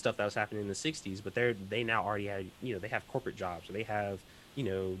liked the stuff that was happening in the 60s, but they now already had, you know, they have corporate jobs, or they have, you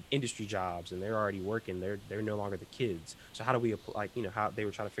know, industry jobs, and they're already working. They're no longer the kids. So how do we apply, like, you know, how they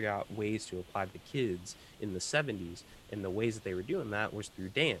were trying to figure out ways to apply to the kids in the 70s, and the ways that they were doing that was through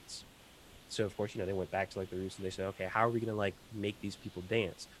dance. So of course, you know, they went back to like the roots, and they said, okay, how are we gonna like make these people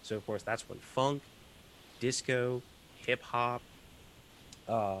dance? So of course, that's when funk, disco, hip hop,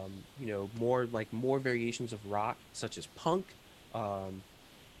 you know, more variations of rock, such as punk. Um,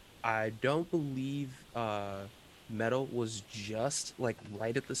 I don't believe metal was just like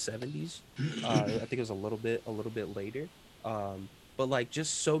right at the 70s. I think it was a little bit later. But like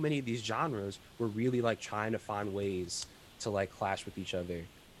just so many of these genres were really like trying to find ways to like clash with each other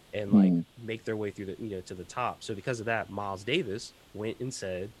and like make their way through the, you know, to the top. So because of that, Miles Davis went and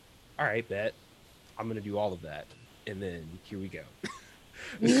said, "All right, bet I'm gonna do all of that," and then here we go.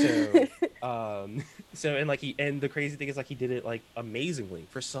 so so and like and the crazy thing is like he did it like amazingly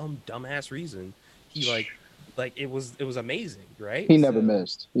for some dumbass reason. He like it was amazing, right? He never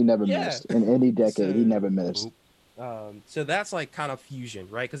missed. He never missed in any decade. He never missed. So that's like kind of fusion,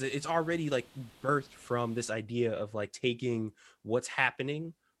 right? Because it's already like birthed from this idea of like taking what's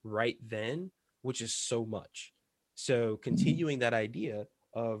happening right then, which is so much. So continuing that idea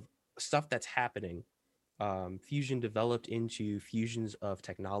of stuff that's happening, fusion developed into fusions of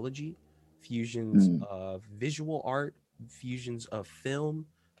technology, fusions of visual art, fusions of film,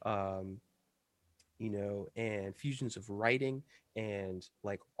 um, you know, and fusions of writing, and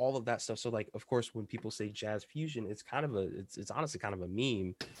like all of that stuff. So like, of course, when people say jazz fusion, it's kind of it's honestly kind of a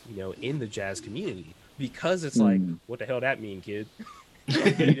meme, you know, in the jazz community, because it's like, what the hell that mean, kid?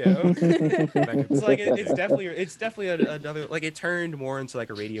 You know, it's like it's definitely another, like it turned more into like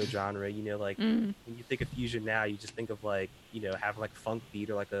a radio genre, you know, like when you think of fusion now, you just think of like, you know, have like a funk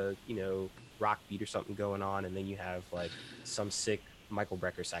beat or like a, you know, rock beat or something going on, and then you have like some sick Michael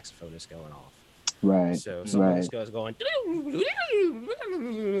Brecker saxophonist going off. Right. So someone just goes going,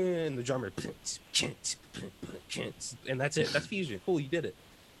 and the drummer, and that's it. That's fusion. Cool, you did it.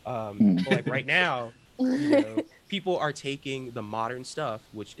 But like right now, you know, people are taking the modern stuff,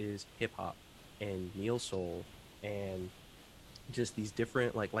 which is hip hop and neo soul and just these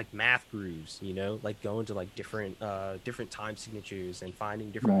different like math grooves, you know, like going to like different time signatures and finding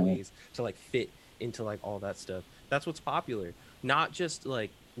different ways to like fit into like all that stuff. That's what's popular. Not just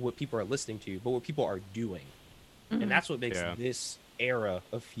like what people are listening to, but what people are doing. And that's what makes this era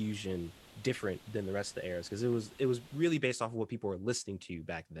of fusion different than the rest of the eras, because it was really based off of what people were listening to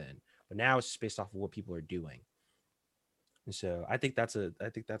back then, but now it's just based off of what people are doing. And so I think that's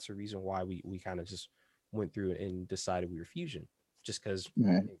a reason why we kind of just went through and decided we were fusion, just because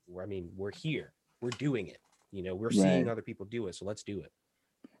I mean, we're here, we're doing it, you know, we're seeing other people do it, so let's do it.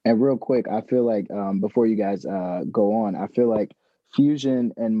 And real quick, I feel like before you guys go on, I feel like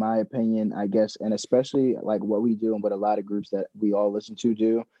Fusion, in my opinion, I guess, and especially like what we do and what a lot of groups that we all listen to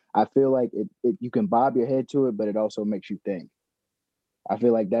do, I feel like it you can bob your head to it, but it also makes you think. I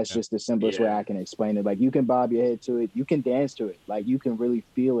feel like that's Yeah. just the simplest way Yeah. I can explain it. Like you can bob your head to it, you can dance to it, like you can really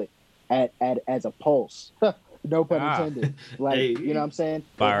feel it at as a pulse. No pun Ah. intended. Like Hey. you know what I'm saying?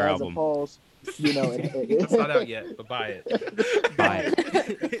 Fire It has album. a pulse. You know, It's not out yet, but buy it. Buy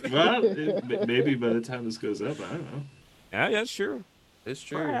it. Well, maybe by the time this goes up, I don't know. Yeah, sure. It's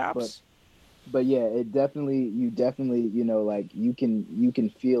true. Perhaps. but yeah, it definitely you know, like you can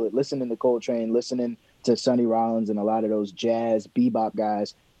feel it listening to Coltrane, listening to Sonny Rollins and a lot of those jazz bebop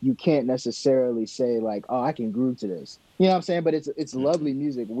guys. You can't necessarily say like, oh, I can groove to this. You know what I'm saying? But it's lovely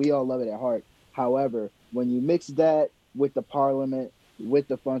music. We all love it at heart. However, when you mix that with the Parliament, with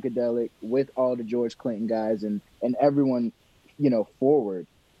the Funkadelic, with all the George Clinton guys and everyone, you know, forward,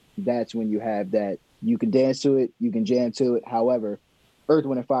 that's when you have that. You can dance to it, you can jam to it. However, Earth,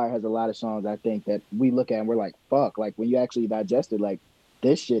 Wind, and Fire has a lot of songs I think that we look at and we're like, fuck, like when you actually digest it, like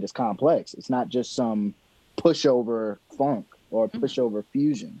this shit is complex. It's not just some pushover funk or pushover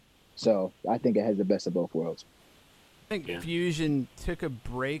fusion. So I think it has the best of both worlds. I think Yeah. fusion took a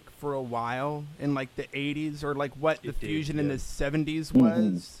break for a while in like the 80s, or like what the It did, fusion in yeah. the 70s Mhm.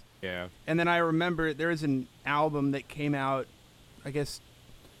 was. Yeah. And then I remember there was an album that came out, I guess,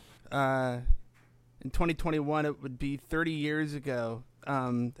 in 2021. It would be 30 years ago.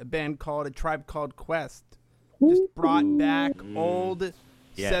 A band called A Tribe Called Quest just brought back old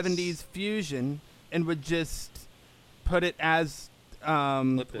Yes. 70s fusion and would just put it as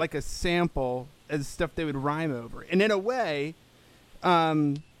Flip it. like a sample as stuff they would rhyme over. And in a way,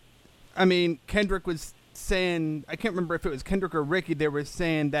 I mean, Kendrick was saying, I can't remember if it was Kendrick or Ricky, they were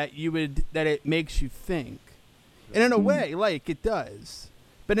saying that that it makes you think. And in a way, like it does.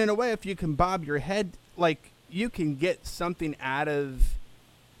 But in a way, if you can bob your head, like you can get something out of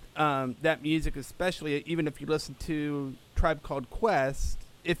that music, especially even if you listen to Tribe Called Quest,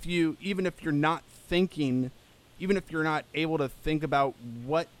 even if you're not thinking, even if you're not able to think about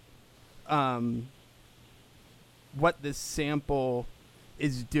what this sample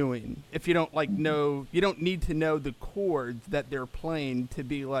is doing, if you don't know, you don't need to know the chords that they're playing to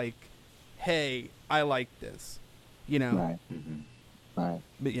be like, hey, I like this, you know. Right. Right.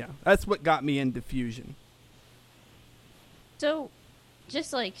 But yeah, that's what got me into fusion. So,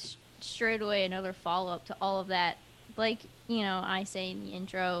 just like straight away, another follow up to all of that. Like, you know, I say in the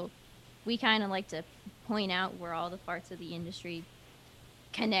intro, we kind of like to point out where all the parts of the industry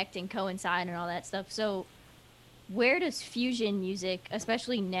connect and coincide and all that stuff. So, where does fusion music,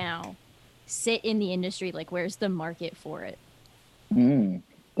 especially now, sit in the industry? Like, where's the market for it?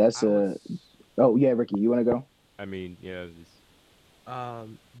 That's Oh yeah, Ricky, you want to go? I mean, yeah. Yeah,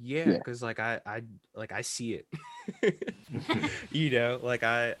 Yeah. because like I see it. You know, like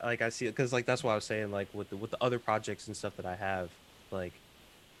I see it because like that's what I was saying, like with the other projects and stuff that I have, like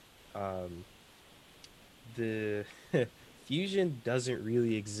the fusion doesn't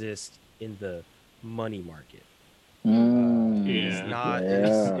really exist in the money market. It's Yeah. not.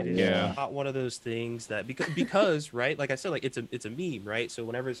 It is Yeah. not one of those things that because right, like I said, like it's a meme, right? So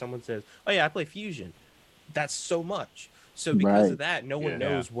whenever someone says, "Oh yeah, I play fusion," that's so much. So because Right. of that, no one Yeah.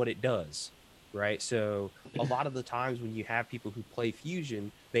 knows what it does, right? So a lot of the times when you have people who play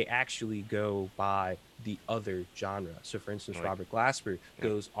fusion, they actually go by the other genre. So for instance, Like- Robert Glasper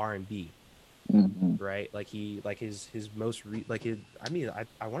goes R&B, Mhm. right? Like his most I mean,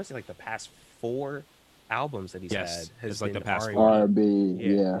 I want to say like the past 4 albums that he's Yes, had has it's like been the past R&B. 4. R&B,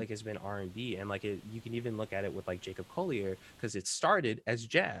 yeah. Like it's been R&B, and like you can even look at it with like Jacob Collier because it started as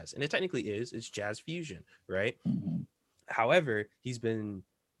jazz, and it technically it's jazz fusion, right? Mhm. However, he's been,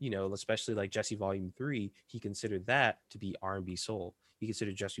 you know, especially like Jesse Volume 3, he considered that to be R&B soul. He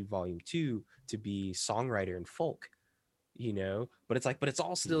considered Jesse Volume 2 to be songwriter and folk, you know, but it's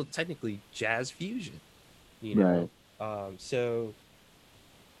all still technically jazz fusion, you know. So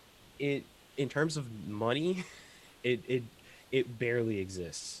it, in terms of money, it barely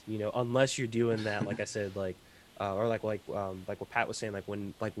exists, you know, unless you're doing that, like I said, like or like what Pat was saying, like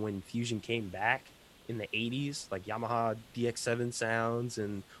when fusion came back in the 80s, like Yamaha DX7 sounds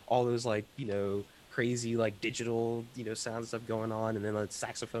and all those like, you know, crazy like digital, you know, sound stuff going on, and then a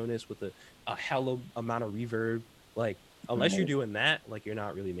saxophonist with a hell amount of reverb. Like unless you're doing that, like you're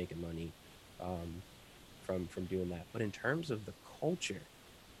not really making money from doing that. But in terms of the culture,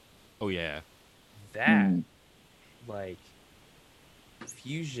 Oh yeah. that Mhm. like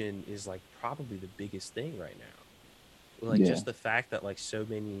fusion is like probably the biggest thing right now. Like Yeah. just the fact that like so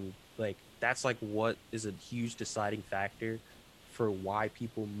many, like that's like what is a huge deciding factor for why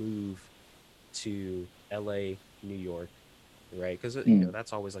people move to LA, New York, right? Because you Mm. know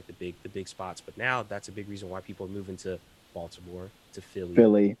that's always like the big spots. But now that's a big reason why people are moving to Baltimore, to Philly,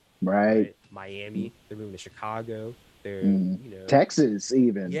 Philly, right? Miami. They're moving to Chicago. They're Mm. you know Texas,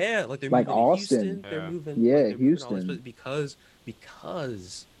 even yeah, like they're like moving to Austin. Houston. They're Yeah. moving Yeah, they're moving all these Houston. places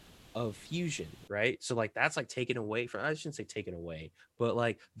because of fusion, right? So like that's like taken away from, I shouldn't say taken away, but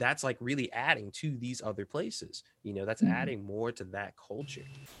like that's like really adding to these other places. You know, that's Mhm. adding more to that culture.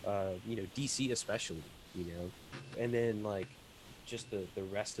 You know, DC especially, you know. And then like just the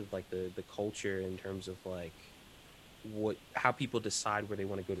rest of like the culture in terms of like what how people decide where they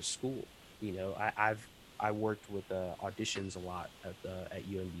want to go to school. You know, I worked with auditions a lot at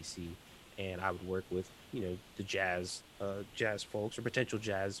UMBC, and I would work with you know the jazz folks or potential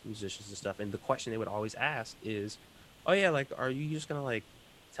jazz musicians and stuff. And the question they would always ask is, "Oh yeah, like are you just gonna like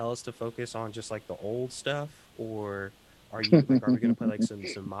tell us to focus on just like the old stuff, or are we gonna play like some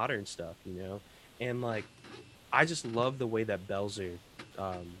modern stuff?" You know, and like I just love the way that Belzer,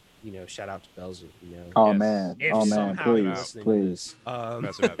 you know, shout out to Belzer, you know, Oh Yes. man, if oh man, somehow you're please, listening to please. this.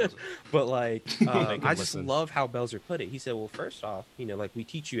 That's what happens. But like, I'll make him I just listen. love how Belzer put it. He said, "Well, first off, you know, like we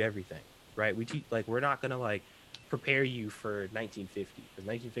teach you everything, right? We teach like we're not gonna like prepare you for 1950 because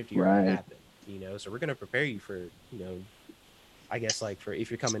 1950 already Right. happened, you know. So we're gonna prepare you for, you know, I guess like for if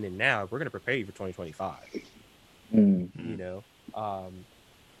you're coming in now, we're gonna prepare you for 2025, Mm. you know.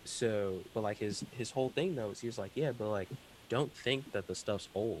 So, but like his whole thing though is he was like, yeah, but like, don't think that the stuff's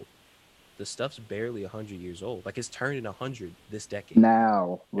old. The stuff's barely 100 years old. Like it's turning 100 this decade.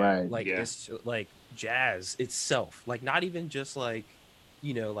 Now, Yeah. right? Like Yeah. it's like jazz itself, like not even just like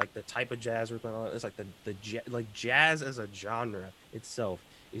you know like the type of jazz we're playing on. It's like like jazz as a genre itself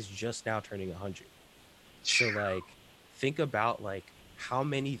is just now turning 100. So like think about like how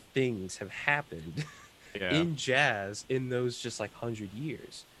many things have happened Yeah. in jazz in those just like 100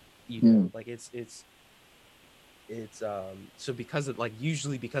 years, you know. Like it's so because of like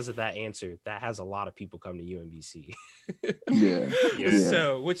usually because of that answer that has a lot of people come to UMBC. Yeah, Yeah.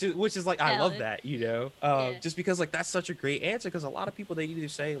 So which is like I love Valid. that, you know, Yeah. just because like that's such a great answer because a lot of people they either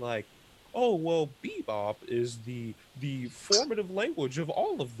say like, oh well, bebop is the formative language of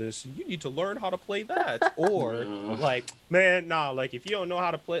all of this and you need to learn how to play that, or like man nah, like if you don't know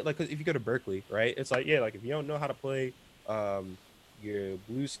how to play, like 'cause if you go to Berkeley, right, it's like yeah, like if you don't know how to play your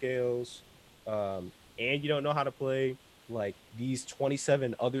blues scales and you don't know how to play like these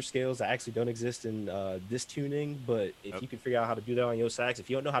 27 other scales that actually don't exist in this tuning, but if Yep. you can figure out how to do that on your sax, if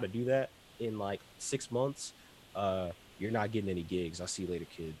you don't know how to do that in like 6 months, you're not getting any gigs. I'll see you later,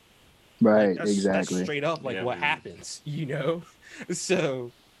 kid. right. Like, that's Exactly. straight up like Yeah, what man. happens, you know.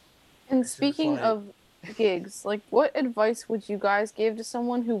 So And just speaking like- of gigs, like what advice would you guys give to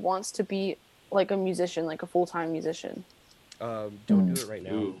someone who wants to be like a musician, like a full-time musician? don't Mm. do it right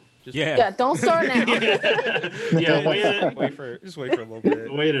now. Ooh. Just Yeah. Yeah, don't start now. Yeah, wait for just wait for a little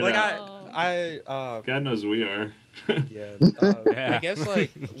bit. Wait it like out. God knows we are. yeah, Yeah. I guess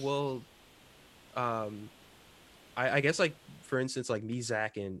like well I guess like for instance like me,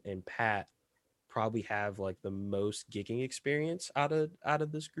 Zach, and Pat probably have like the most gigging experience out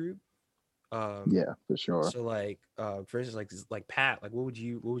of this group. Yeah, for sure. So like for instance like Pat, like what would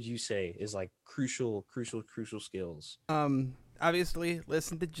you say is like crucial skills? Obviously,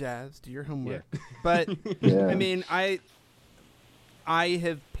 listen to jazz, do your homework. Yeah. But Yeah. I mean, I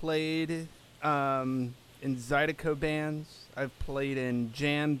have played in Zydeco bands. I've played in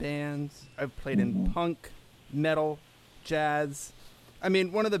jam bands. I've played in punk, metal, jazz. I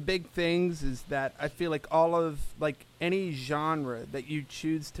mean, one of the big things is that I feel like all of like any genre that you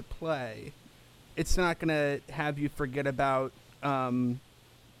choose to play, it's not gonna have you forget about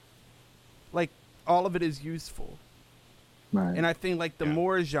like all of it is useful. Right. And I think like the Yeah.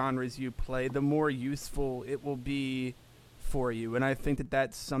 more genres you play, the more useful it will be for you. And I think that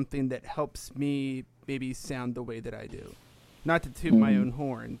that's something that helps me maybe sound the way that I do. Not to toot my own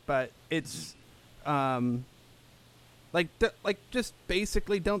horn, but it's like just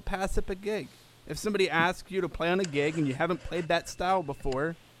basically don't pass up a gig. If somebody asks you to play on a gig and you haven't played that style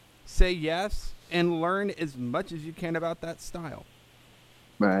before, say yes and learn as much as you can about that style.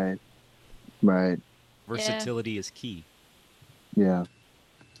 Right. Right. Versatility is key. Yeah.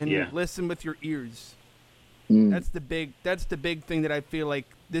 And Yeah. listen with your ears. Mm. That's the big thing that I feel like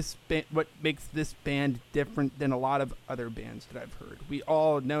what makes this band different than a lot of other bands that I've heard. We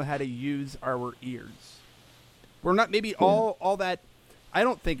all know how to use our ears. We're not maybe all that. I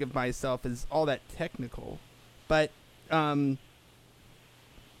don't think of myself as all that technical, but I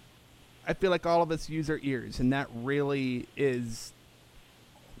feel like all of us use our ears, and that really is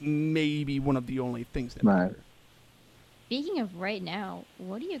maybe one of the only things that Right. matter. Speaking of right now,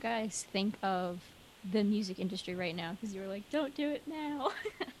 what do you guys think of the music industry right now because you were like, don't do it now.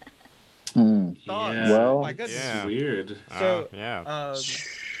 Hmm. Thoughts? Well, My goodness. Yeah. It's weird. So, yeah.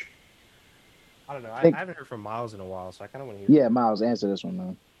 I don't know. I Think- haven't heard from Miles in a while, so I kind of want to hear. Yeah, Miles, answer this one,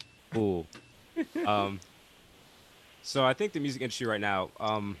 man. Cool. So I think the music industry right now,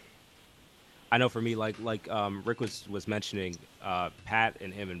 I know for me, like Rick was mentioning, Pat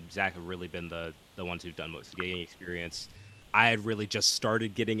and him and Zach have really been the ones who've done most gigging experience. I had really just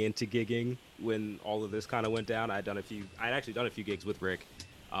started getting into gigging when all of this kind of went down. I'd actually done a few gigs with Rick,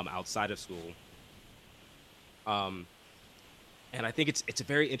 outside of school. And I think it's a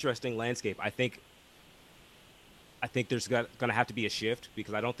very interesting landscape. I think there's going to have to be a shift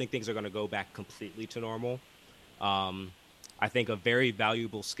because I don't think things are going to go back completely to normal. I think a very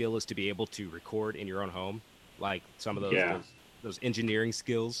valuable skill is to be able to record in your own home, like some of those engineering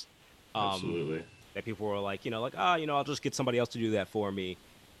skills. Absolutely. That people were like, I'll just get somebody else to do that for me.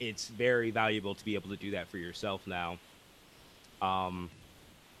 It's very valuable to be able to do that for yourself now. I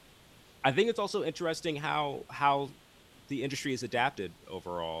think it's also interesting how the industry has adapted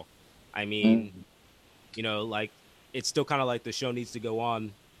overall. I mean, like it's still kind of like the show needs to go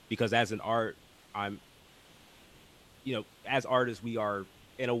on because as an art, as artists, we are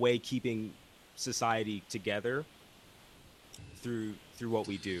in a way keeping society together through what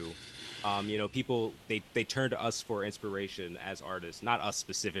we do. People they turn to us for inspiration as artists, not us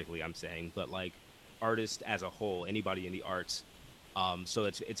specifically, I'm saying, but like artists as a whole, anybody in the arts. So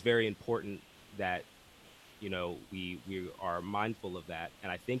it's very important that we are mindful of that,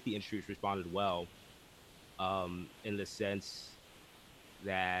 and I think the industry has responded well, in the sense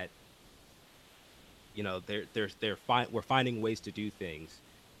that we're finding ways to do things,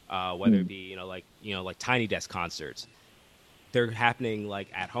 whether it be like Tiny Desk concerts. They're happening like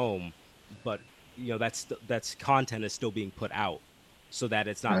at home, but that's content is still being put out, so that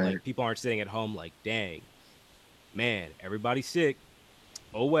it's not like people aren't sitting at home like, dang, man, everybody's sick.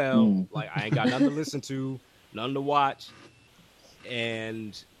 Oh well, like I ain't got nothing to listen to, nothing to watch,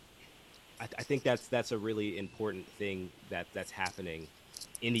 and I think that's a really important thing that's happening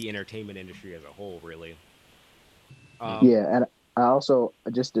in the entertainment industry as a whole, really. Yeah, and I also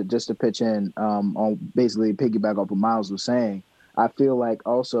just to pitch in on basically piggyback off what Miles was saying. I feel like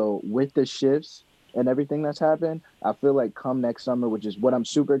also with the shifts and everything that's happened, I feel like come next summer, which is what I'm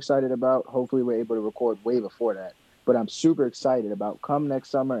super excited about. Hopefully, we're able to record way before that. But I'm super excited about come next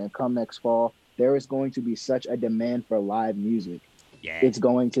summer and come next fall. There is going to be such a demand for live music. Yeah. It's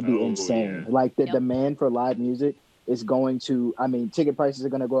going to be insane. Yeah. Like the demand for live music is going to, ticket prices are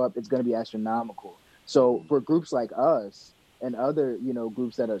going to go up. It's going to be astronomical. So for groups like us and other,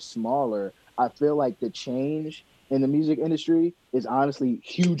 groups that are smaller, I feel like the change in the music industry is honestly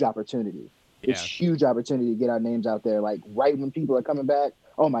huge opportunity. It's huge opportunity to get our names out there. Like right when people are coming back,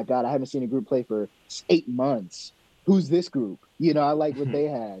 oh my God, I haven't seen a group play for 8 months. Who's this group? I like what they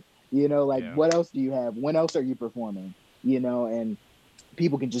had. What else do you have? When else are you performing? And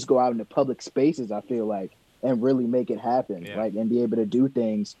people can just go out into public spaces, I feel like, and really make it happen, right? And be able to do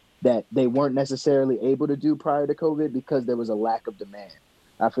things that they weren't necessarily able to do prior to COVID because there was a lack of demand.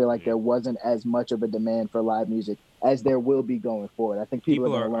 I feel like there wasn't as much of a demand for live music as there will be going forward. I think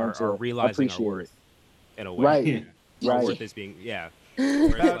people are going to realizing appreciate our worth in a way. Right. Our Right. worth is being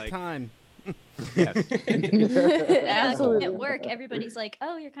About time. Yes. Absolutely. At work, everybody's like,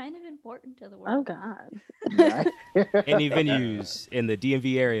 "Oh, you're kind of important to the Oh world." God. Right. Any venues in the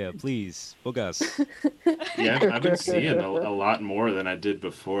DMV area, please book us. Yeah, I've been seeing a lot more than I did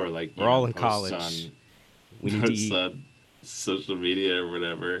before. Like We're all in posts college. We need to posts eat. on social media or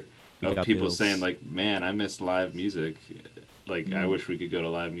whatever We of got people bills. saying like, "Man, I miss live music. Like, I wish we could go to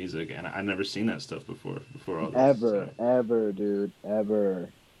live music." And I never seen that stuff before all this. Ever, dude, ever.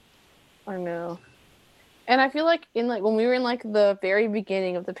 I know. And I feel like when we were in the very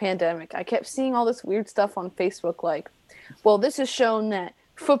beginning of the pandemic, I kept seeing all this weird stuff on Facebook like, well, this has shown that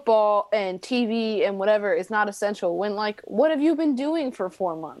football and TV and whatever is not essential when what have you been doing for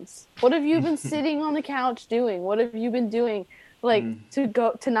 4 months? What have you been sitting on the couch doing? What have you been doing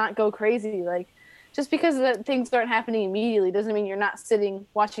to not go crazy? Just because things aren't happening immediately doesn't mean you're not sitting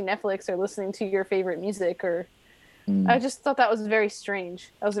watching Netflix or listening to your favorite music or I just thought that was very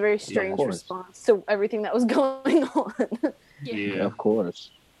strange. That was a very strange course. response to everything that was going on. Yeah. Of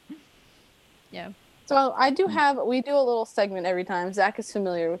course. Yeah. So we do a little segment every time. Zach is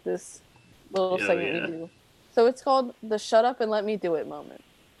familiar with this little segment we do. So it's called the Shut Up and Let Me Do It moment.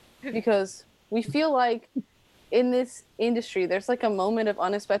 Because we feel like in this industry, there's a moment of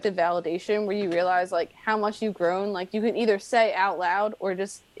unexpected validation where you realize how much you've grown. You can either say out loud or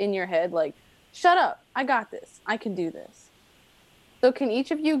just in your head, shut up, I got this, I can do this. So can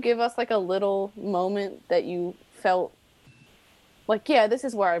each of you give us like a little moment that you felt like, yeah, this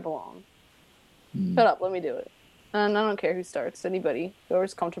is where I belong? Shut up, let me do it. And I don't care who starts. Anybody,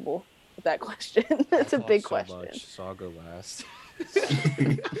 whoever's comfortable with that question. That's a big question. Much, so I'll go last.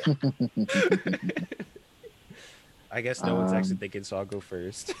 I guess no one's actually thinking, so I'll go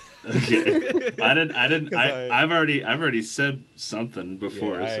first. Okay. I've already said something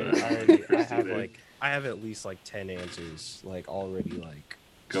before. Yeah, I have at least like 10 answers, like already like.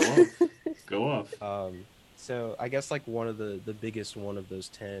 Go off. So I guess like one of the biggest one of those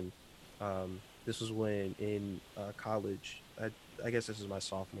 10, this was when in college. I guess this is my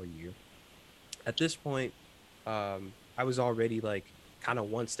sophomore year. At this point, I was already like kind of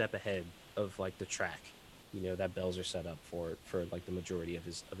one step ahead of like the track, you know, that Belzer set up for like the majority of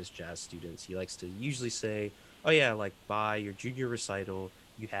his jazz students. He likes to usually say, oh yeah, like by your junior recital,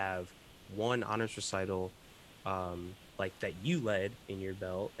 you have one honors recital, like that you led in your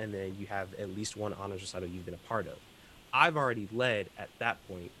belt, and then you have at least one honors recital you've been a part of. I've already led at that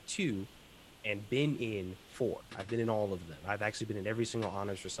point 2 and been in 4. I've been in all of them. I've actually been in every single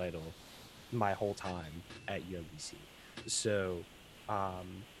honors recital my whole time at UMBC. So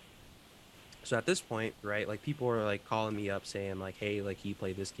so at this point, right, like people are like calling me up saying like, hey, like you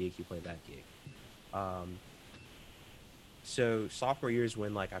play this gig, you play that gig. So sophomore year is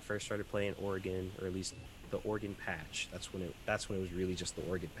when like I first started playing organ, or at least the organ patch. That's when it was really just the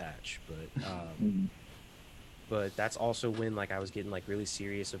organ patch. But that's also when like I was getting like really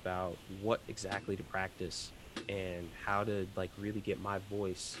serious about what exactly to practice and how to like really get my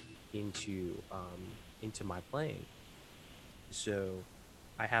voice into my playing. So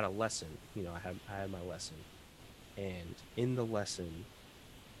I had a lesson, you know, I had my lesson, and in the lesson,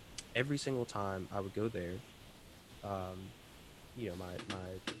 every single time I would go there, you know,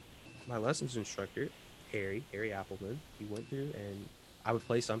 my lessons instructor, Harry Appleman, he went through and I would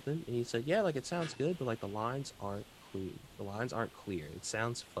play something and he said, yeah, like it sounds good, but like the lines aren't clean. The lines aren't clear. It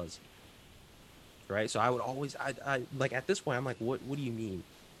sounds fuzzy. Right? So I would always, I like at this point, I'm like, what do you mean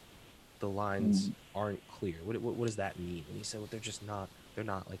the lines aren't clear? What does that mean? And he said, well, they're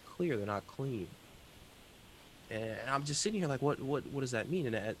not like clear. They're not clean. And I'm just sitting here like, what does that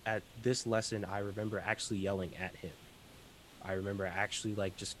mean? And at this lesson, I remember actually yelling at him. I remember actually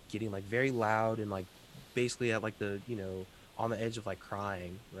like just getting like very loud and like basically at like the, you know, on the edge of like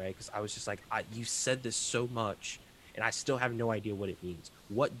crying, right? Because I was just like, you said this so much and I still have no idea what it means.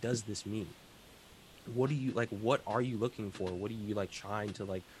 What does this mean? What do you like? What are you looking for? What are you like trying to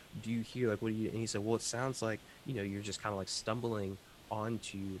like do here? Like, what do you? And he said, well, it sounds like, you know, you're just kind of like stumbling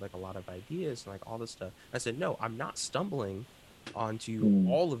onto like a lot of ideas and like all this stuff. I said, no, I'm not stumbling onto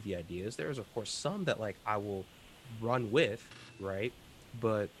all of the ideas. There's of course some that like I will run with, right?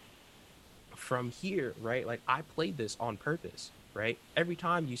 But from here, right, like I played this on purpose, right? Every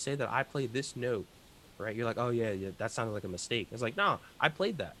time you say that I played this note, right, you're like, oh yeah, that sounded like a mistake. It's like, no, I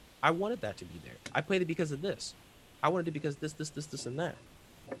played that. I wanted that to be there. I played it because of this. I wanted it because this, and that.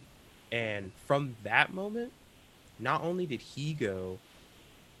 And from that moment, not only did he go,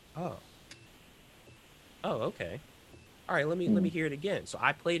 oh, okay, all right, let me hear it again. So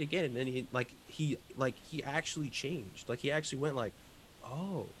I played again, and then he actually changed. Like he actually went like,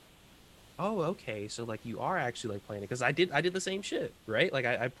 oh, okay, so like you are actually like playing it, because I did the same shit, right? Like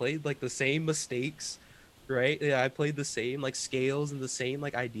I played like the same mistakes, right? Yeah, I played the same like scales and the same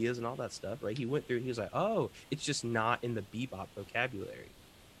like ideas and all that stuff, right? He went through, he was like, oh, it's just not in the bebop vocabulary,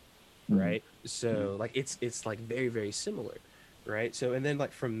 right? So like it's like very, very similar, right? So and then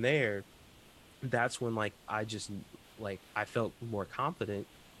like from there, that's when like I just like I felt more confident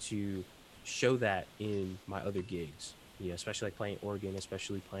to show that in my other gigs, you know, especially like playing organ,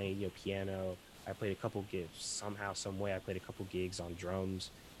 especially playing, you know, piano. I played a couple gigs somehow, some way. I played a couple gigs on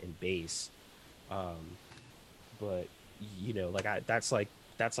drums and bass. But you know, like that's like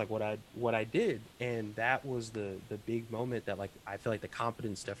what I did, and that was the big moment that like I feel like the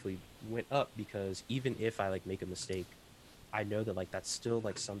confidence definitely went up, because even if I like make a mistake, I know that like that's still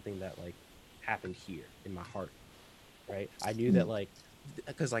like something that like happened here in my heart, right? I knew that like,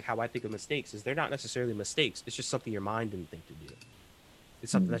 because like how I think of mistakes is they're not necessarily mistakes. It's just something your mind didn't think to do.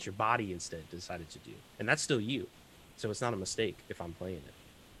 It's something that your body instead decided to do, and that's still you. So it's not a mistake if I'm playing it.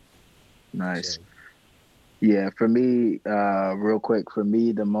 Nice. So, yeah, for me, real quick, for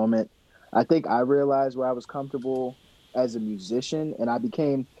me, the moment I think I realized where I was comfortable as a musician, and I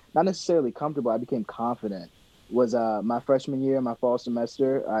became not necessarily comfortable, I became confident, was my freshman year, my fall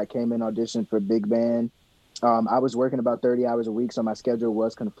semester. I came in, auditioned for big band. I was working about 30 hours a week, so my schedule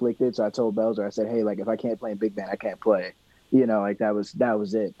was conflicted. So I told Belzer, I said, hey, like if I can't play in big band, I can't play. You know, like that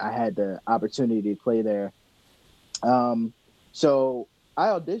was it. I had the opportunity to play there. So I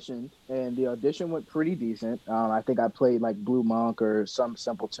auditioned, and the audition went pretty decent. I think I played like Blue Monk or some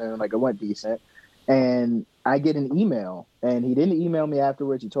simple tune, like it went decent. And I get an email, and he didn't email me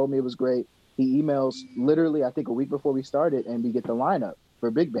afterwards. He told me it was great. He emails literally, I think, a week before we started, and we get the lineup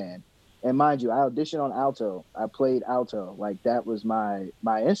for big band. And mind you, I auditioned on alto. I played alto, like that was my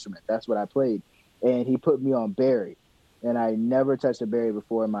instrument. That's what I played. And he put me on Barry, and I never touched a Barry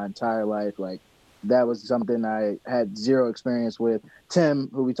before in my entire life. Like that was something I had zero experience with. Tim,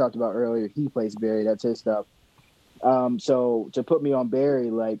 who we talked about earlier, he plays Barry. That's his stuff. So to put me on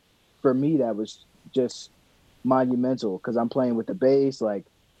Barry, like for me, that was just monumental because I'm playing with the bass. Like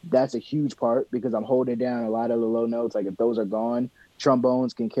that's a huge part because I'm holding down a lot of the low notes. Like if those are gone,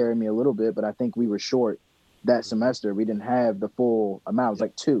 trombones can carry me a little bit, but I think we were short that semester. We didn't have the full amount. It was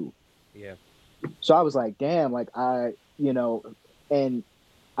like 2. Yeah. So I was like, damn, like and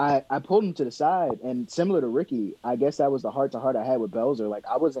I pulled him to the side, and similar to Ricky, I guess that was the heart-to-heart I had with Belzer. Like,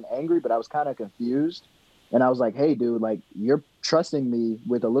 I wasn't angry, but I was kind of confused. And I was like, hey, dude, like, you're trusting me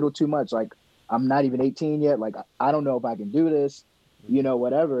with a little too much. Like, I'm not even 18 yet. Like, I don't know if I can do this,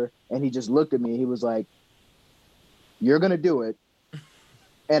 whatever. And he just looked at me. He was like, you're going to do it.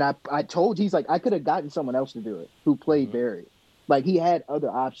 And he's like, I could have gotten someone else to do it who played Barry. Like, he had other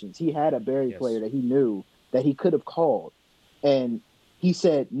options. He had a Barry player that he knew that he could have called. And he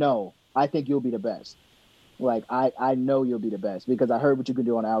said, no, I think you'll be the best. Like, I know you'll be the best because I heard what you can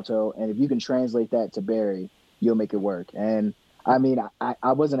do on alto. And if you can translate that to Barry, you'll make it work. And I mean,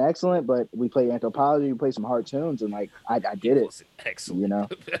 I wasn't excellent, but we played Anthropology, we played some hard tunes, and like, I did it. Wasn't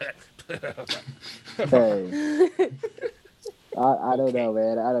excellent. Hey, I don't know,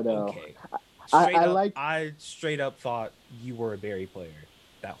 man. I don't know. Okay. I straight up thought you were a Barry player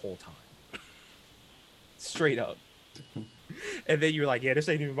that whole time. Straight up. And then you were like, yeah, this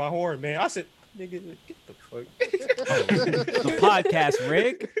ain't even my horn, man. I said, nigga, get the fuck. The podcast,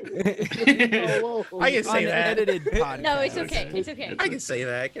 Rick. I can say that. Unedited podcast. No, it's okay. It's okay. I can say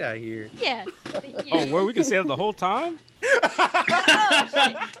that. Get out of here. Yeah. Oh, where we can say that the whole time?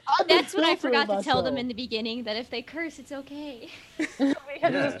 That's what I forgot to tell them myself. in the beginning, that if they curse, it's okay. We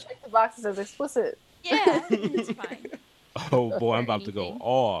had to just check the boxes as explicit. Yeah, it's fine. Oh boy, I'm about to go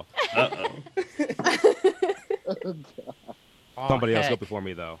off. Oh, Somebody else go heck. before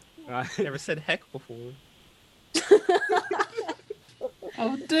me though. Never said heck before.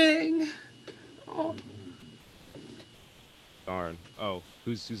 Oh, dang. Darn. Oh,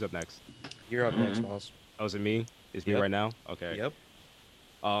 who's up next? You're up next, Miles. Oh, is it me? It's me Yep. right now? Okay. Yep.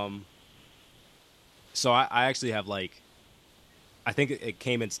 So I actually have like, I think it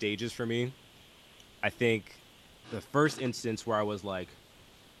came in stages for me. I think the first instance where I was like,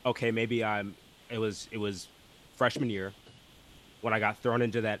 okay, maybe it was freshman year when I got thrown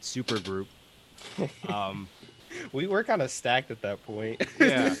into that super group. We were kind of stacked at that point.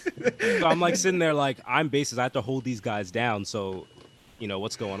 Yeah. So I'm like sitting there like, I'm basis. I have to hold these guys down. So,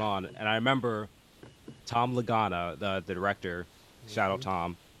 what's going on? And I remember Tom Lagana, the director, shout out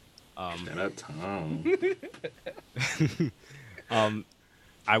Tom. Shout out Tom.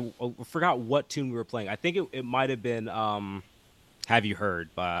 I forgot what tune we were playing. I think it might have been Have You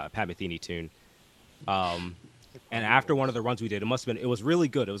Heard by a Pat Metheny tune. And after one of the runs we did, it was really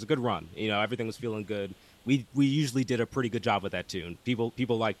good. It was a good run. Everything was feeling good. We usually did a pretty good job with that tune.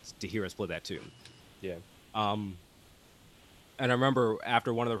 People liked to hear us play that tune. Yeah. And I remember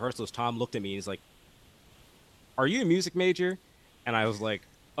after one of the rehearsals, Tom looked at me and he's like, "Are you a music major?" And I was like,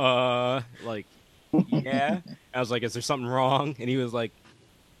 yeah. I was like, "Is there something wrong?" And he was like,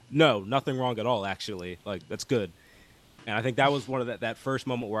 "No, nothing wrong at all, actually. Like, that's good." And I think that was one of that first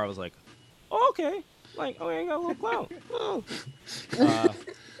moment where I was like, "Oh, okay. Like, oh, I got a little clout." Oh.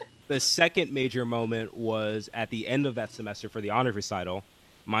 The second major moment was at the end of that semester for the honors recital.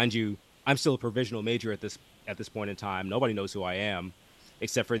 Mind you, I'm still a provisional major at this point in time. Nobody knows who I am,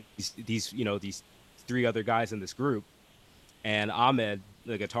 except for these 3 other guys in this group. And Ahmed,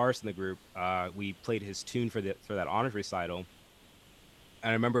 the guitarist in the group, we played his tune for that honors recital.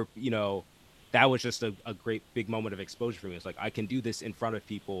 And I remember, that was just a great big moment of exposure for me. It's like, I can do this in front of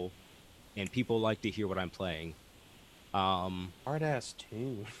people, and people like to hear what I'm playing. Hard ass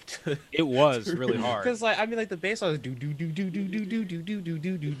tune. It was really hard. Because the bass line was do do do do do do do do do do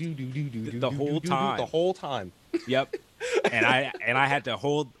do do do do do The whole time. The whole time. Yep. And I had to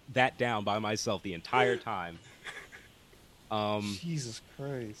hold that down by myself the entire time. Jesus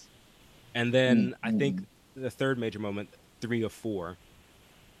Christ. And then I think the third major moment, 3 of 4.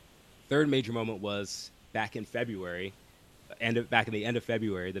 Third major moment was back in February, back in the end of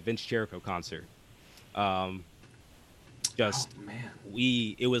February, the Vince Jericho concert.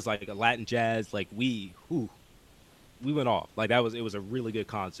 It was like a Latin jazz, like we went off. Like it was a really good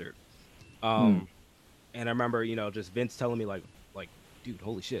concert. And I remember, just Vince telling me like, dude,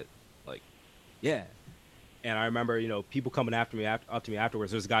 holy shit, like, yeah. And I remember, people coming up to me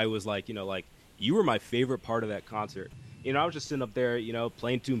afterwards. There's a guy who was like, like, you were my favorite part of that concert. I was just sitting up there,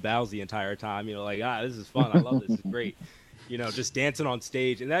 playing Toon Battles the entire time. Like, this is fun. I love this. It's great. Just dancing on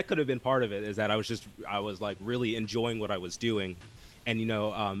stage. And that could have been part of it, is that I was like really enjoying what I was doing. And,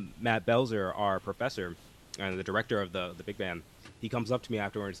 Matt Belzer, our professor and the director of the big band, he comes up to me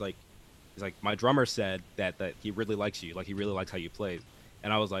afterwards, he's like, my drummer said that he really likes you. Like, he really likes how you play.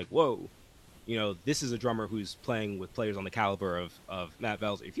 And I was like, whoa. This is a drummer who's playing with players on the caliber of Matt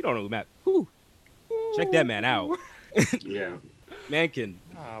Belzer. If you don't know Matt, check that man out. Yeah. Man can.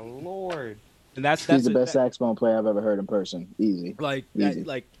 Oh, Lord. And that's He's the best saxophone player I've ever heard in person. Easy.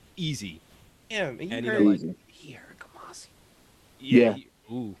 Easy. Yeah, and And you you heard, know, like, easy. he heard Kamasi. Yeah.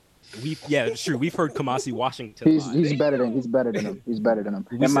 It's true. We've heard Kamasi Washington. He's live. better than him. He's better than him.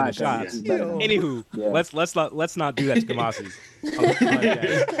 We In my send the opinion, shots. he's better than him. Anywho, Yeah. let's not do that to Kamasi.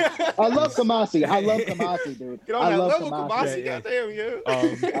 Okay. I love Kamasi, dude. Get on I that love level, Kamasi. Kamasi. Yeah. Goddamn, yo.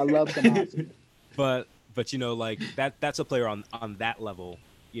 I love Kamasi. But like that's a player on that level,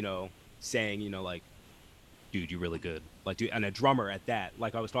 saying, like, dude, you're really good. Like, dude, and a drummer at that.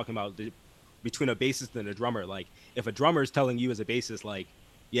 Like I was talking about between a bassist and a drummer, like if a drummer is telling you as a bassist, like,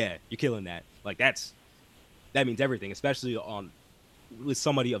 yeah, you're killing that. Like that means everything, especially with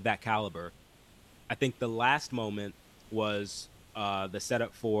somebody of that caliber. I think the last moment was the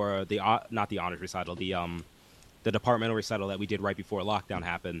setup for not the honors recital, the departmental recital that we did right before lockdown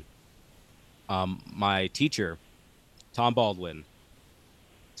happened. My teacher, Tom Baldwin.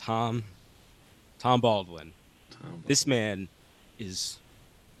 This man is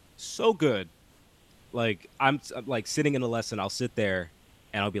so good. Like I'm like sitting in a lesson, I'll sit there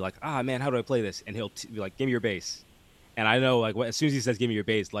and I'll be like, man, how do I play this? And he'll be like, give me your bass. And I know, like, as soon as he says, give me your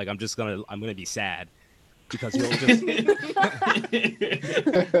bass, like, I'm gonna be sad, because he'll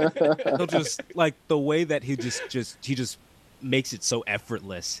just like the way that he just makes it so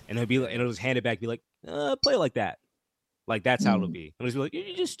effortless, and he'll just hand it back, be like, play it like that, like that's how it'll be. And he'll be like,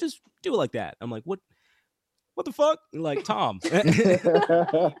 you just do it like that. I'm like, what the fuck? Like, Tom.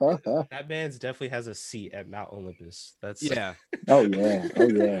 That man's definitely has a seat at Mount Olympus. That's Yeah. Oh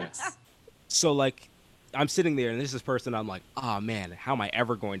yeah. So like, I'm sitting there, and this is this person. I'm like, man, how am I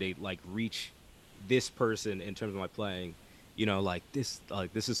ever going to like reach this person in terms of my playing? Like this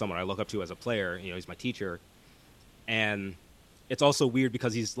is someone I look up to as a player. He's my teacher, and it's also weird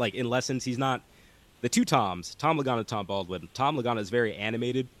because he's like in lessons. He's not the two Toms, Tom Lagana and Tom Baldwin. Tom Lagana is very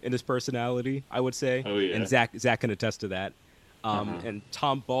animated in his personality, I would say. Oh, yeah. And Zach can attest to that. And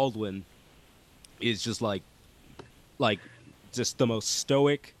Tom Baldwin is just like just the most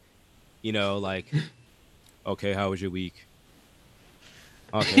stoic, like, okay, how was your week?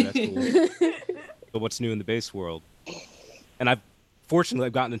 Okay, that's cool. So what's new in the bass world? And I've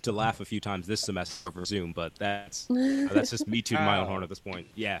gotten to laugh a few times this semester over Zoom, but that's just me tooting my own horn at this point.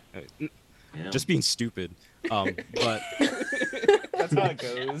 Yeah. Just being stupid. But that's how it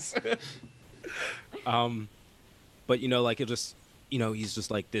goes. But like it just, he's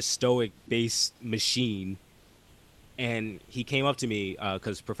just like this stoic bass machine. And he came up to me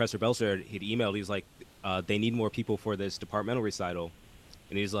because Professor Belzer had emailed. He was like, they need more people for this departmental recital,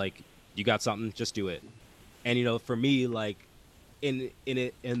 and he's like, you got something, just do it. And for me, like in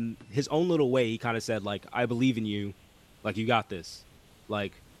his own little way, he kind of said, like, I believe in you, like, you got this.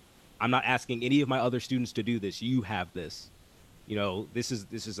 Like, I'm not asking any of my other students to do this. You have this. This is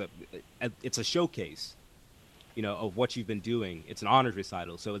it's a showcase, of what you've been doing. It's an honors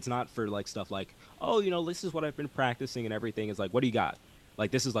recital, so it's not for like stuff like, oh, this is what I've been practicing and everything. It's like, what do you got?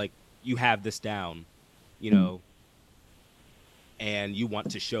 Like, this is like, you have this down, and you want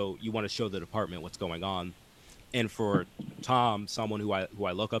to show the department what's going on. And for Tom, someone who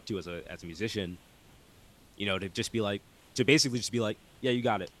I look up to as a musician, to just be like, to basically just be like, yeah, you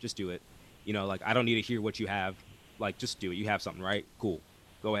got it, just do it. Like, I don't need to hear what you have, like, just do it. You have something, right? Cool,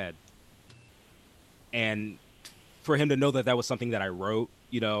 go ahead. And for him to know that was something that I wrote,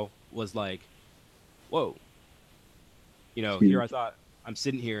 was like, whoa. Here I thought, I'm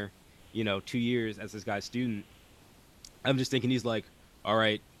sitting here, 2 years as this guy's student. I'm just thinking he's like, all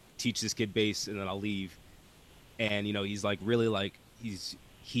right, teach this kid bass and then I'll leave. And, he's like, really, like, he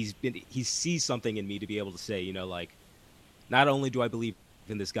sees something in me to be able to say, like, not only do I believe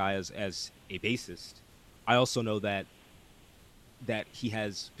in this guy as a bassist, I also know that he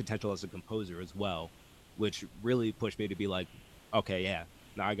has potential as a composer as well, which really pushed me to be like, okay, yeah,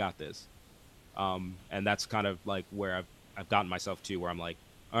 now I got this. And that's kind of like where I've gotten myself to, where I'm like,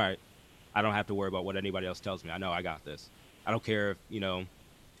 all right, I don't have to worry about what anybody else tells me. I know I got this. I don't care if,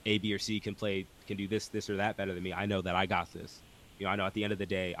 A, B, or C can do this or that better than me. I know that I got this. I know at the end of the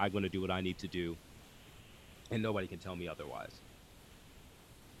day, I'm going to do what I need to do, and nobody can tell me otherwise.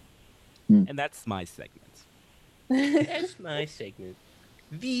 And that's my segment. That's my segment.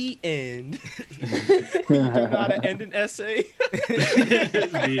 The end. You know how to end an essay?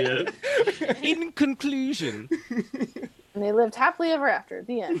 In conclusion. And they lived happily ever after.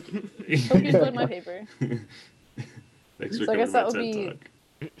 The end. Hope you enjoyed my paper. Thanks for So I guess coming that to would TED be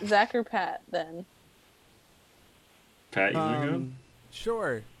Talk. Zach or Pat then. Pat, you want to go?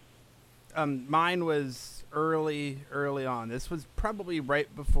 Sure. Mine was early on. This was probably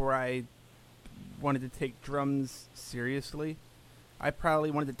right before I wanted to take drums seriously. I probably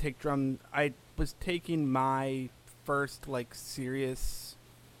wanted to take drums. I was taking my first serious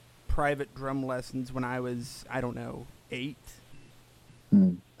private drum lessons when I was, I don't know, 8.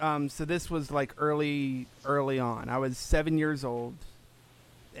 So this was early on. I was 7 years old,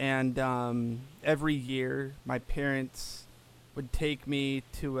 and every year my parents would take me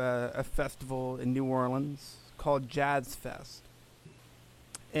to a festival in New Orleans called Jazz Fest.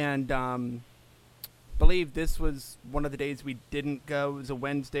 And believe this was one of the days we didn't go. It was a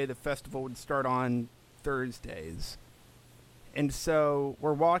Wednesday. The festival would start on Thursdays. And so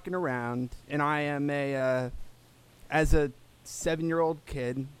we're walking around, and I am as a 7-year-old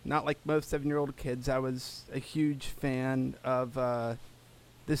kid, not like most 7-year-old kids, I was a huge fan of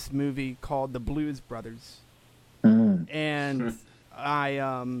this movie called The Blues Brothers. And I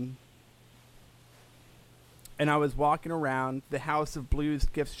was walking around the House of Blues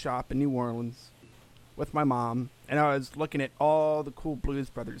gift shop in New Orleans with my mom, and I was looking at all the cool Blues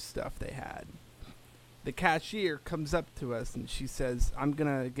Brothers stuff they had. The cashier comes up to us and she says, "I'm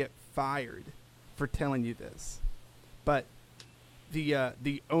gonna get fired for telling you this, but the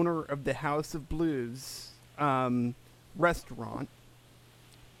owner of the House of Blues restaurant,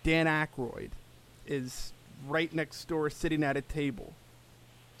 Dan Aykroyd, is right next door sitting at a table."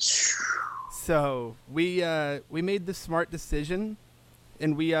 So we made the smart decision,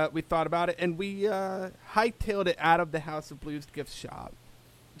 and we thought about it, and we hightailed it out of the House of Blues gift shop.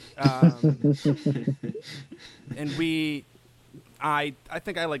 And I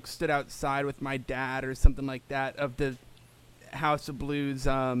think I stood outside with my dad or something like that of the House of Blues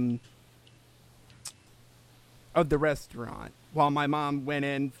of the restaurant, while my mom went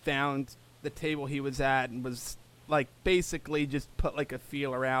in, found the table he was at, and was basically just put a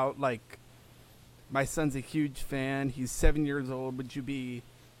feeler out, my son's a huge fan, he's 7 years old, would you be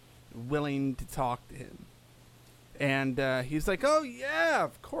willing to talk to him? And he's like, "Oh yeah,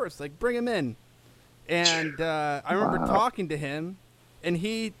 of course, bring him in." And I remember talking to him, and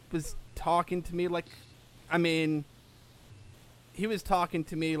he was talking to me he was talking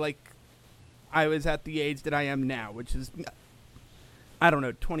to me like I was at the age that I am now, which is, I don't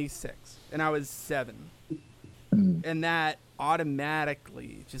know, 26, and I was 7. And that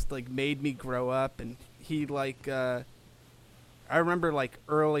automatically just made me grow up. And he I remember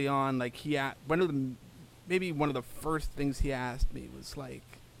early on, one of the first things he asked me was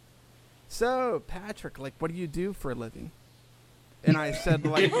 "So Patrick, what do you do for a living?" And I said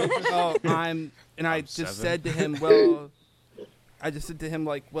 "Oh, I'm just 7. said to him,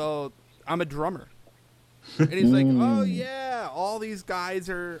 well, I'm a drummer." And he's like, "Oh yeah, all these guys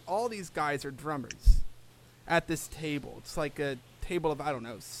are drummers at this table. It's a table of, I don't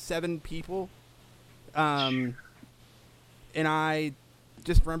know, 7 people." And I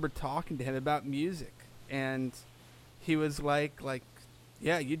just remember talking to him about music, and he was like,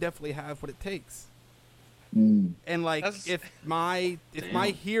 "Yeah, you definitely have what it takes." And if my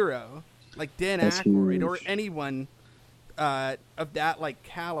hero, Dan Aykroyd, or anyone of that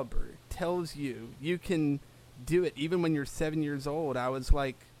caliber, tells you you can do it even when you're 7 years old, I was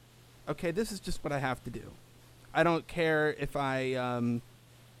like, okay, this is just what I have to do. I don't care if I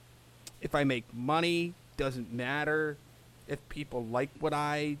make money, doesn't matter. If people like what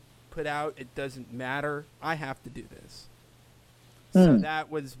I put out, it doesn't matter. I have to do this. So that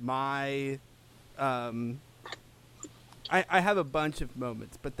was my I have a bunch of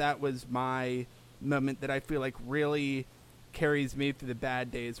moments, but that was my moment that I feel really carries me through the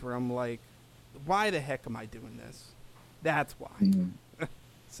bad days, where I'm like, why the heck am I doing this? That's why.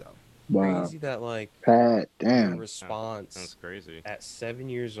 So Wow. Crazy that Pat, your damn. response That's crazy. at 7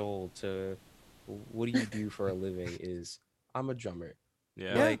 years old to "What do you do for a living?" is "I'm a drummer."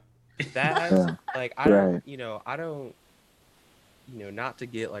 Yeah. That's Yeah. I don't, Right. I don't, not to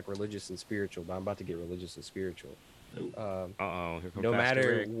get religious and spiritual, but I'm about to get religious and spiritual. Uh-oh, here comes No Pastor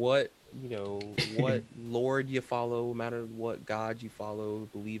matter Rick. what, what Lord you follow, no matter what God you follow,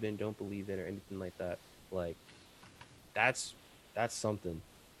 believe in, don't believe in, or anything like that, like that's something.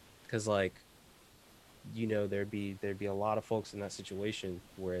 Because like, there'd be a lot of folks in that situation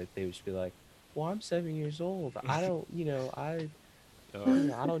where they would just be like, well, I'm 7 years old, I don't I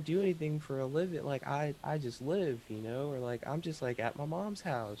don't do anything for a living, like I just live, or like I'm just like at my mom's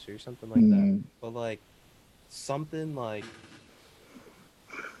house or something like that. But like something like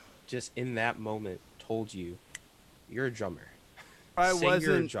just in that moment told you you're a drummer.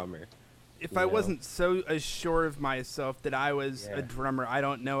 You're a drummer. If I wasn't so sure of myself that I was a drummer, I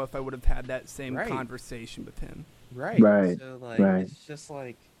don't know if I would have had that same conversation with him. Right. So like it's just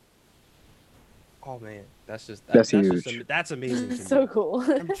like, oh man, that's huge. That's amazing. To So me. cool.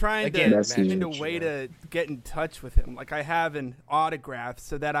 I'm trying Again, to that's find a huge, way to get in touch with him. Like I have an autograph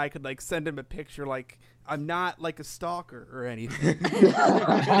so that I could like send him a picture. Like I'm not like a stalker or anything.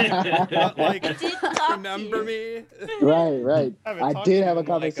 But, like, remember me? Right. I talked did to have a him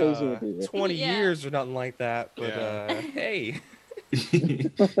in, conversation like, with you. 20 Yeah. years or nothing like that, but hey.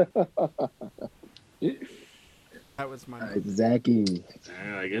 That was my. Zachy.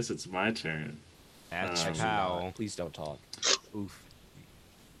 I guess it's my turn. That's Um, how. Please don't talk. Oof.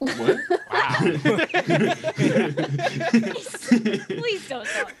 What? Wow. Please don't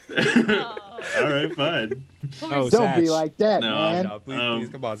talk. Oh. All right, fine. Oh, Don't be Satch. like that, No, man. No, please,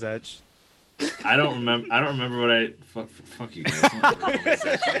 come on, Zach. I don't remember what I. Fuck you guys. I'm not doing this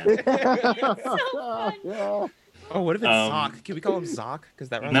again. Oh, what if it's Um, Zoc? Can we call him Zoc? Because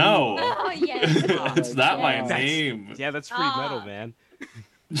that rhymes No. Oh, yes. It's not my Yes. name. Yeah, that's pretty metal, man.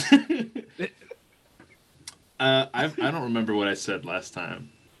 I don't remember what I said last time.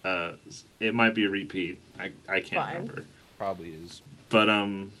 It might be a repeat. I can't Fine. remember. probably is. But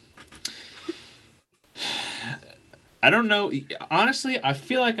I don't know. Honestly, I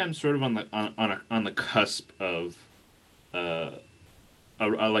feel like I'm sort of on the cusp of a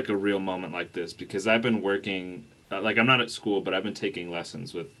real moment like this, because I've been working. Like I'm not at school, but I've been taking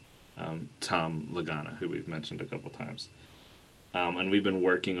lessons with Tom Lagana, who we've mentioned a couple times, and we've been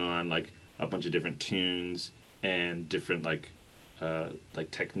working on like a bunch of different tunes and different like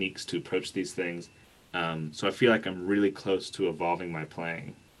techniques to approach these things. So I feel like I'm really close to evolving my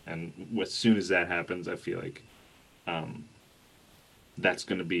playing, and as soon as that happens, I feel like that's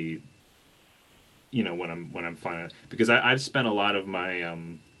going to be, when I'm finally, because I've spent a lot of my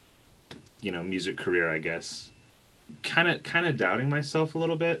music career, I guess, kind of doubting myself a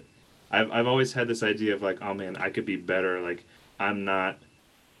little bit. I've always had this idea of like, oh man, I could be better. Like I'm not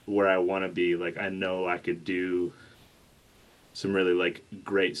where I want to be. Like I know I could do some really like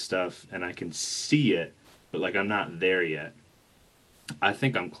great stuff, and I can see it, but like I'm not there yet. I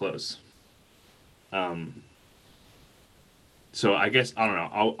think I'm close. So I guess I don't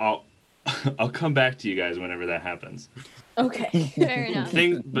know. I'll come back to you guys whenever that happens. Okay. Fair enough.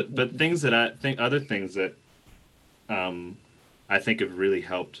 But things that other things that I think have really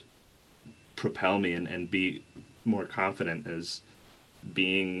helped propel me and be more confident is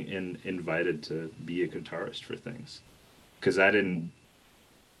being invited to be a guitarist for things. Because I didn't,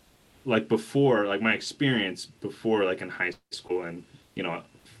 like before, like my experience before, like in high school and,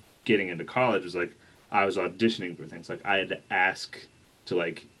 getting into college was like, I was auditioning for things. Like I had to ask to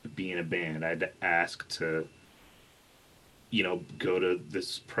like be in a band. I had to ask to, go to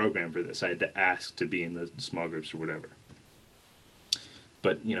this program for this. I had to ask to be in the small groups or whatever.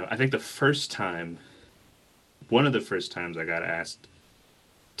 But, I think one of the first times I got asked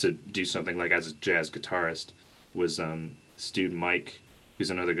to do something like as a jazz guitarist was Stu Mike, who's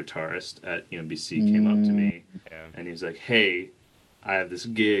another guitarist at UMBC, came up to me and he was like, hey, I have this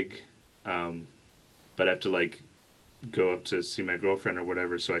gig, but I have to like go up to see my girlfriend or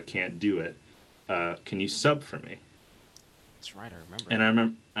whatever, so I can't do it. Can you sub for me? That's right, I remember.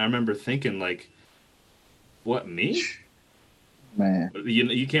 And I remember thinking like, what, me? Man.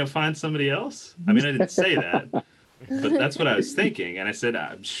 You can't find somebody else? I mean, I didn't say that, but that's what I was thinking. And I said,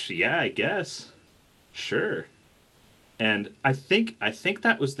 yeah, I guess. Sure. And I think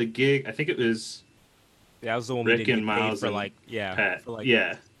that was the gig. I think it was Yeah, that was the one Rick we didn't and get paid Miles for and like Pat. for like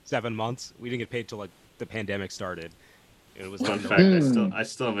Yeah. 7 months. We didn't get paid till like the pandemic started. It was Fun like fact, I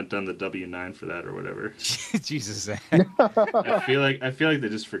still haven't done the W-9 for that or whatever. Jesus. I feel like they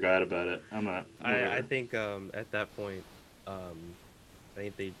just forgot about it. I'm not. I think at that point,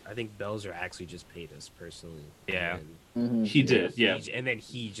 I think Belzer actually just paid us personally. Yeah. And He did, yeah. and then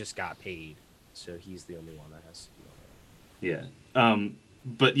he just got paid, so he's the only one that has to do all that. Yeah.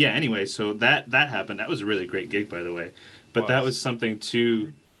 But yeah, anyway, so that happened. That was a really great gig, by the way. But that was something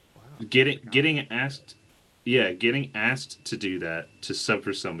to getting asked yeah, getting asked to do that, to sub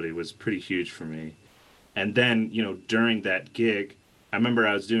for somebody, was pretty huge for me. And then, during that gig, I remember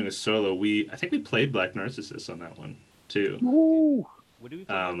I was doing a solo. I think we played Black Narcissus on that one too. Ooh. What did we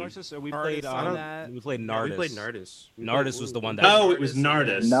play? Narcissus, or we Nardis played on on that? We played Yeah, Nardis. we played Nardis. Nardis was the one that. Oh, it was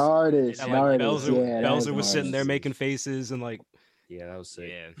Nardis. Nardis. And, like, Nardis. Yeah. Belzer was sitting there Nardis. making faces and like, Yeah, that was sick.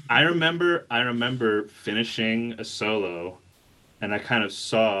 yeah. I remember finishing a solo, and I kind of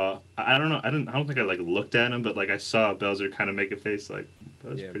saw. I don't know. I don't think I like looked at him, but like I saw Belzer kind of make a face like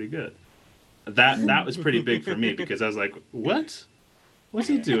that was Yeah. pretty good. That was pretty big for me because I was like, what? What's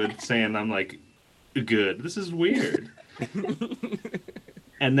he doing? Saying I'm like good. This is weird.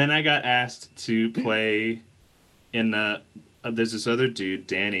 And then I got asked to play in there's this other dude,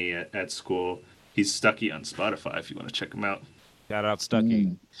 Danny, at school. He's Stucky on Spotify if you want to check him out. Shout out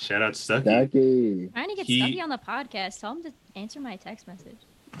Stucky. Shout out Stucky. Stucky. Trying to get He- Stucky on the podcast. Tell him to answer my text message.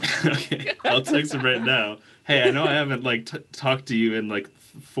 Okay, I'll text him right now. Hey, I know I haven't like talked to you in like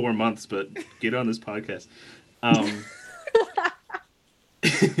 4 months, but get on this podcast.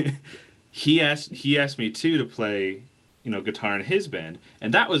 He asked me too to play, guitar in his band,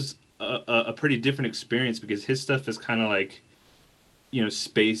 and that was a pretty different experience because his stuff is kind of like,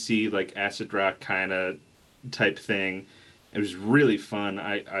 spacey, like acid rock kind of type thing. It was really fun.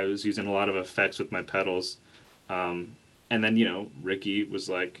 I was using a lot of effects with my pedals. And then, Ricky was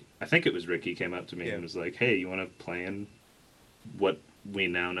like, I think it was Ricky came up to me and was like, hey, you want to play in what we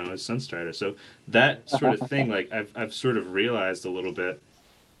now know as Sunstrider? So that sort of thing, like I've sort of realized a little bit,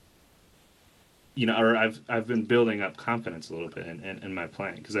 or I've been building up confidence a little bit in my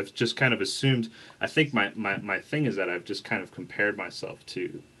playing because I've just kind of assumed, I think my thing is that I've just kind of compared myself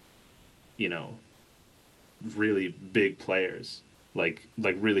to, really big players, like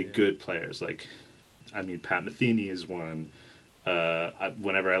really good players, like, I mean, Pat Metheny is one.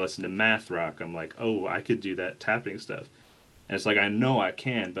 Whenever I listen to math rock, I'm like, oh, I could do that tapping stuff. And it's like, I know I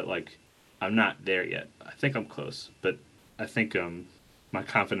can, but like, I'm not there yet. I think I'm close, but I think my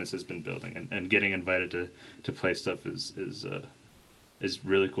confidence has been building, and getting invited to play stuff is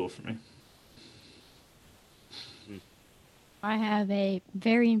really cool for me. I have a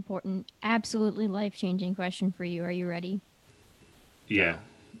very important, absolutely life-changing question for you. Are you ready? Yeah,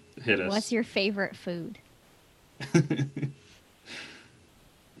 hit us. What's your favorite food?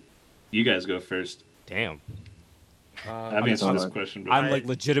 You guys go first. Damn. I've answered this question before. I'm like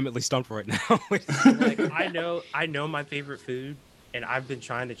legitimately stumped right now. Like I know my favorite food, and I've been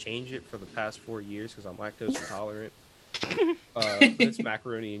trying to change it for the past 4 years because I'm lactose intolerant. But it's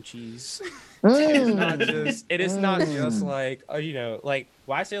macaroni and cheese. It is not just like like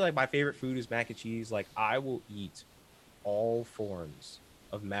when I say like my favorite food is mac and cheese, like I will eat all forms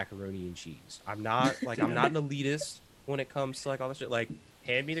of macaroni and cheese. I'm not an elitist when it comes to like all this shit. Like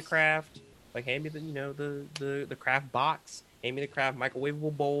hand me the Kraft, like hand me the Kraft box, hand me the Kraft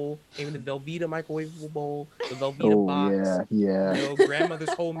microwavable bowl, hand me the Velveeta microwavable bowl, the Velveeta box. Yeah.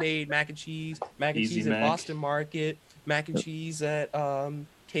 Grandmother's homemade mac and cheese Easy at Mac. Boston Market, mac and cheese at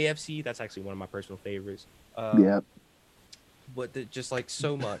KFC. That's actually one of my personal favorites. Yep. But just like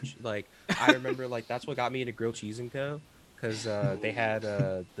so much. Like I remember like that's what got me into Grilled Cheese and Co. Because they had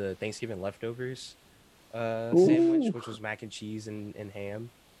the Thanksgiving leftovers sandwich, which was mac and cheese and ham.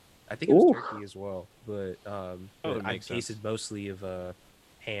 I think it was turkey as well, but that I makes sense. tasted mostly of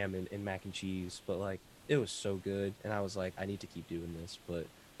ham and mac and cheese. But like it was so good, and I was like, I need to keep doing this, but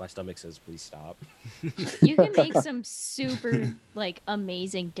my stomach says please stop. You can make some super like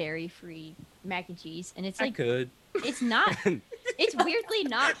amazing dairy-free mac and cheese, and it's I like could. it's not. It's weirdly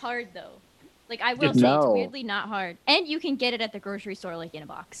not hard though. Like I will say, it's No. weirdly not hard, and you can get it at the grocery store like in a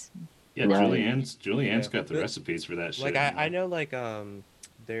box. Yeah, Right. Julianne's Yeah. got the recipes for that shit. Like I know like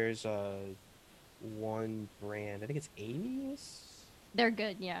there's one brand, I think it's Amy's. They're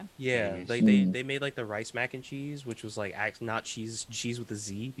good, yeah. Yeah, Nice. like they made like the rice mac and cheese, which was like not cheese with a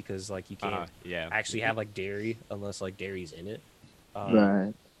Z, because like you can't Yeah. actually have like dairy unless like dairy's in it.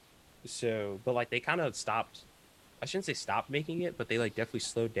 Right. So, but like they kind of stopped. I shouldn't say stopped making it, but they like definitely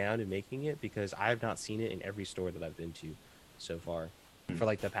slowed down in making it because I have not seen it in every store that I've been to so far for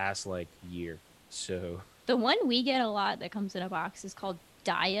like the past like year. So The one we get a lot that comes in a box is called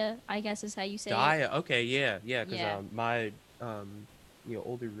Daya, I guess is how you say it. Daya, okay, yeah, because Yeah. my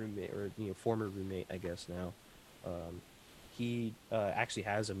older roommate or former roommate, I guess now, he actually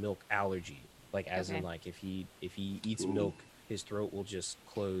has a milk allergy. Like as in Okay. like if he eats milk, his throat will just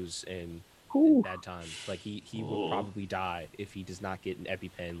close and Ooh. bad time. Like he will probably die if he does not get an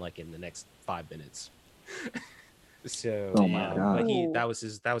EpiPen like in the next 5 minutes. So Oh my but God. that was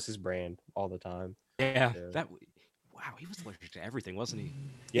his brand all the time. Yeah. Yeah. That. Wow, he was allergic to everything, wasn't he?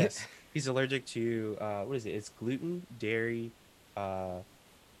 Yes, he's allergic to what is it? It's gluten, dairy,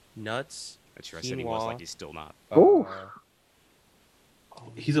 nuts. That's sure I said he was, quinoa, like he's still not. Ooh.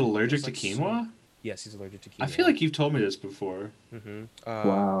 He's allergic there's, to like, quinoa? Yes, he's allergic to quinoa. I feel like you've told me this before. Mm-hmm.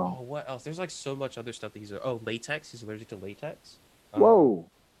 Wow. Oh, what else? There's like so much other stuff that he's. Oh, latex. He's allergic to latex. Whoa.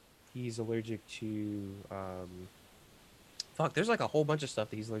 He's allergic to. Fuck. There's like a whole bunch of stuff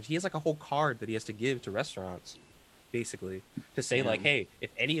that he's allergic. He has like a whole card that he has to give to restaurants, basically, to say like, hey, if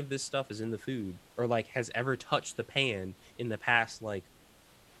any of this stuff is in the food or like has ever touched the pan in the past like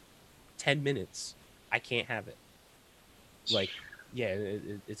 10 minutes, I can't have it. Like, yeah,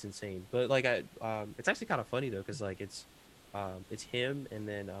 it's insane. But like, it's actually kind of funny though, because like it's him and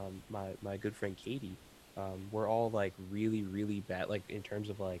then my good friend Katie. We're all like really really bad, like in terms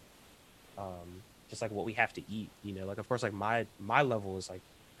of like just like what we have to eat. You know, like of course like my level is like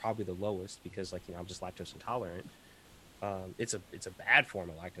probably the lowest because like, you know, I'm just lactose intolerant. It's a bad form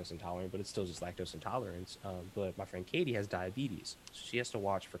of lactose intolerant, but it's still just lactose intolerance. But my friend Katie has diabetes, so she has to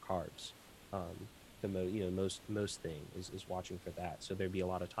watch for carbs. Most thing is watching for that. So there'd be a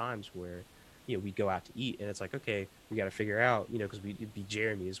lot of times where, you know, we go out to eat and it's like, okay, we got to figure out, you know, because it'd be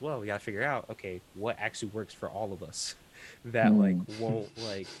Jeremy as well. We got to figure out, okay, what actually works for all of us that like won't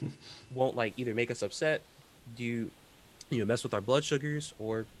like either make us upset, mess with our blood sugars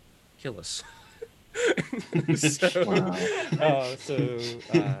or kill us.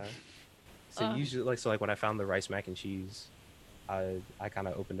 So usually like when I found the rice mac and cheese, I kind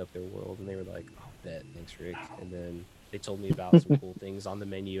of opened up their world and they were like, oh, bet, thanks, Rick. And then they told me about some cool things on the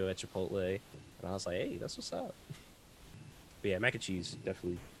menu at Chipotle. And I was like, hey, that's what's up. But yeah, mac and cheese,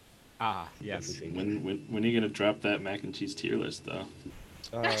 definitely. Ah, yes. When are you going to drop that mac and cheese tier list, though?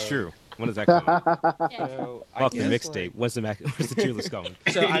 That's true. When is that coming? So Fuck the mixtape. Where's the tier list going?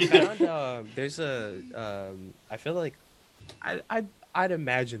 So I found there's I feel like I'd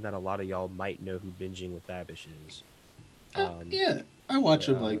imagine that a lot of y'all might know who Binging with Babish is. Yeah, I watch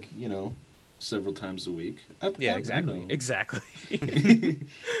him like, you know, several times a week. Exactly.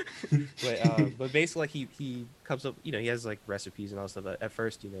 But basically, like he comes up, you know, he has like recipes and all that stuff. At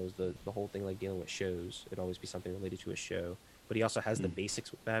first, you know, it was the whole thing like dealing with shows. It'd always be something related to a show. But he also has the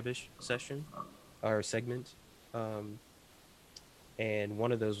Basics with Babish session or segment. And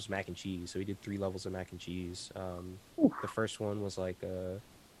one of those was mac and cheese. So he did 3 levels of mac and cheese. The first one was like a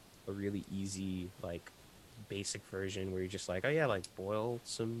really easy, like basic version where you're just like, oh yeah, like boil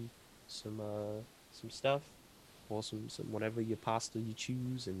some stuff, boil some whatever your pasta you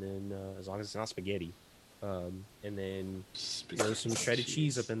choose, and then as long as it's not spaghetti, and then throw some shredded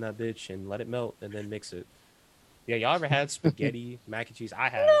cheese up in that bitch and let it melt, and then mix it. Yeah, y'all ever had spaghetti mac and cheese? I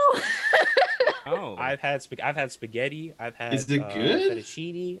have. No. Oh, I've had spaghetti. I've had. Is it good?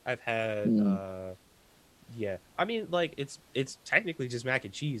 Fettuccine. I've had. Yeah, I mean, like it's technically just mac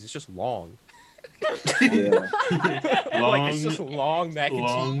and cheese. It's just long. Yeah. Like it's just long mac and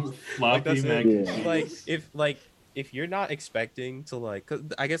cheese. Floppy mac and cheese. Like if you're not expecting to like, 'cause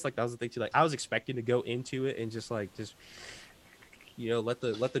I guess like that was the thing too. Like I was expecting to go into it and just you know, let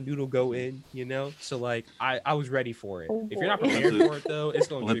the noodle go in, you know. So like I was ready for it. Oh, if you're not boy. prepared for it though, it's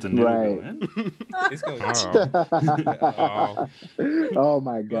going Let to the be noodle Right. go in. it's going to Oh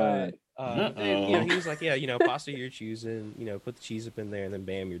my god. then, you know, he was like, yeah, you know, pasta you're choosing, you know, put the cheese up in there and then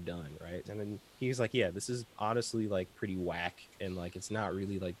bam, you're done, right? And then he was like, yeah, this is honestly like pretty whack and like it's not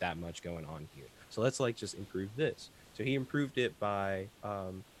really like that much going on here. So let's like just improve this. So he improved it by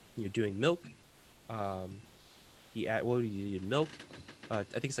doing milk. He did milk. I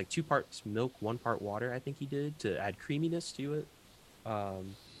think it's like 2 parts milk, 1 part water. I think he did to add creaminess to it.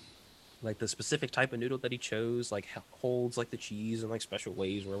 Like the specific type of noodle that he chose, like holds like the cheese in like special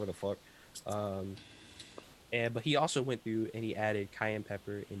ways, wherever the fuck. But he also went through and he added cayenne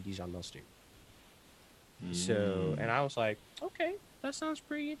pepper and Dijon mustard. So, and I was like, okay, that sounds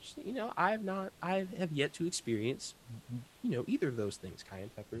pretty interesting. You know, I have yet to experience, you know, either of those things,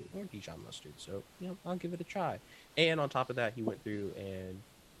 cayenne pepper or Dijon mustard. So, you know, I'll give it a try. And on top of that, he went through and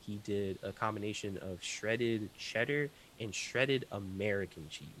he did a combination of shredded cheddar and shredded American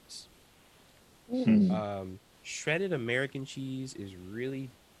cheese. Shredded American cheese is really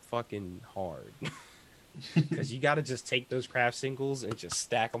fucking hard. Because you got to just take those Kraft singles and just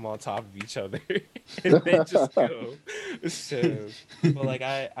stack them on top of each other and then just go. So, but like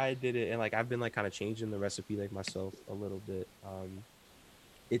I did it and like I've been like kind of changing the recipe like myself a little bit.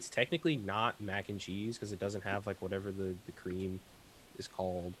 It's technically not mac and cheese because it doesn't have like whatever the cream is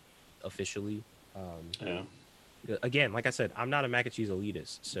called officially. Yeah. Again, like I said, I'm not a mac and cheese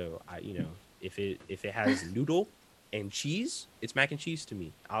elitist, so if it has noodle and cheese, it's mac and cheese to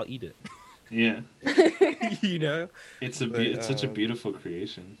me. I'll eat it. Yeah, you know. it's But, such a beautiful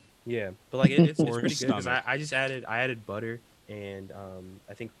creation. Yeah, but like it's Or pretty good because stomach. I just added butter, and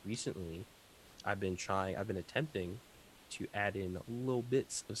I think recently I've been attempting to add in little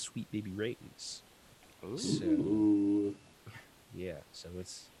bits of sweet baby rays. So Ooh. yeah, so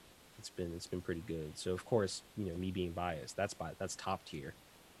it's been pretty good. So of course, me being biased, that's top tier.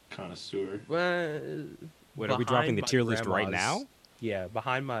 Connoisseur. Well, What, are we dropping behind the my tier list right grandma's- now? Yeah,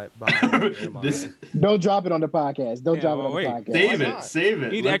 behind my grandma's. This Don't drop it on the podcast. Don't Yeah, drop it well, on wait. the podcast. save Why it, not? save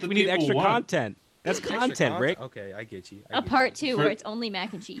it. Let the We need people extra want. content. That's Extra content, Rick. Okay, I get you. A part 2 For- where it's only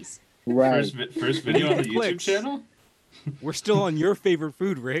mac and cheese. Right. First video on the YouTube Clicks. channel. We're still on your favorite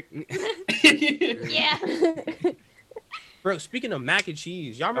food, Rick. Yeah. Bro, speaking of mac and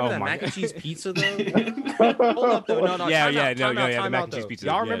cheese, y'all remember Oh that my mac and God. cheese pizza though? Hold up though, no, Yeah, time yeah, out, no, time no, out, yeah, the time mac out, and cheese though. pizza,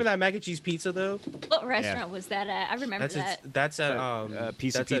 Y'all yeah. remember that mac and cheese pizza though? What restaurant was that at? I remember that. That's at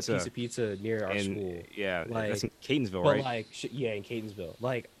Pizza that's Pizza. at Pizza near our And school. yeah, Like- that's in Catonsville, But right? like, yeah, in Catonsville.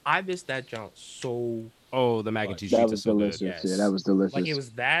 Like, I missed that junk so. Oh, the mac and cheese That pizza was so delicious. good. Yes. Yeah, that was delicious. Like, it was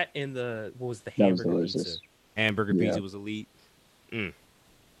that and what was the That was hamburger delicious. pizza? Hamburger Yeah. pizza was elite.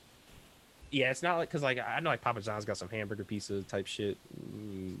 Yeah, it's not like because like I know like Papa John's got some hamburger pizza type shit.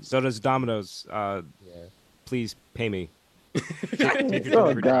 So does Domino's. Yeah. Please pay me.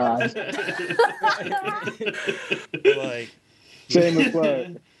 Oh God. Like, Shameless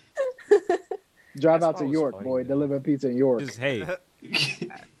plug. Drive That's out to always York, funny, boy. though. Deliver pizza in York. Just hey,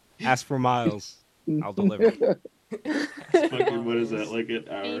 ask for miles. I'll deliver. Fucking, what is that? Like an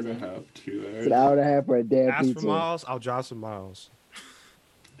hour and a half, 2 hours. It's an hour and a half for a damn ask pizza. for miles, I'll drive some miles.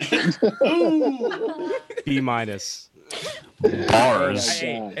 B minus. Bars.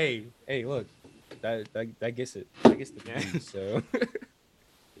 Oh, Hey, God. hey, look, that gets it. That gets the Yeah. piece, so.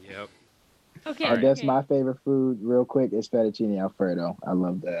 Yep. Okay. I guess okay. my favorite food, real quick, is fettuccine alfredo. I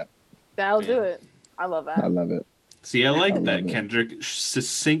love that. That'll do Yeah. it. I love I that. love it. See, I like I that, love it. Kendrick.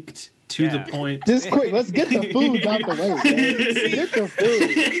 Succinct, to Yeah. the point. Just quick, let's get the food out the way. Man. Get the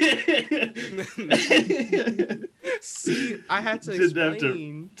food. See, I had to Didn't have to-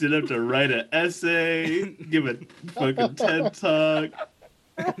 explain. Didn't have to write an essay, give a fucking TED talk.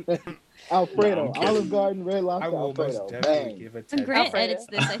 Alfredo, No, I'm kidding. Olive Garden, Red I Lobster, will Alfredo. most definitely Bang. give a When TED Grant talk. Alfredo. edits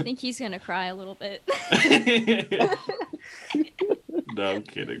this, I think he's gonna cry a little bit. No, I'm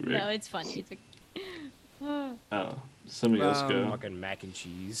kidding, No, Rick. it's funny. It's Oh, somebody else go. Fucking mac and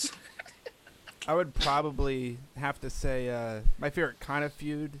cheese. I would probably have to say my favorite kind of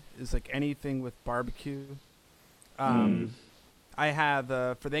food is like anything with barbecue. I have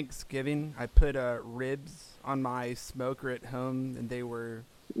for Thanksgiving I put ribs on my smoker at home, and they were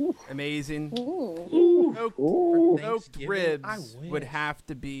amazing. Ooh. Smoked, Ooh. smoked Thanksgiving? ribs I would wish. have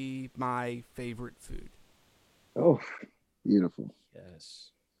to be my favorite food. Oh, beautiful. Yes.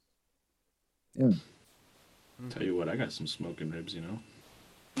 Tell you what, I got some smoking ribs, you know.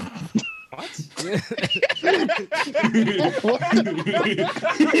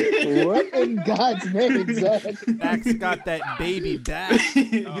 What in God's name, Zach? Zach's got that baby back.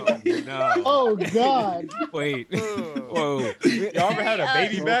 Oh no. Oh God. Wait. Whoa. Y'all ever had a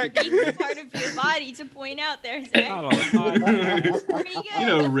baby back? Equal part of your body to point out there, Zach. Not all the time. Pretty good. You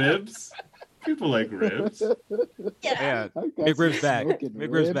know, ribs. People like ribs. Yeah. I got Big some ribs back. smoking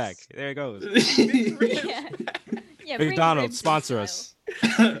Big ribs back. There it goes. Yeah. Yeah, bring McDonald's ribs sponsor to us.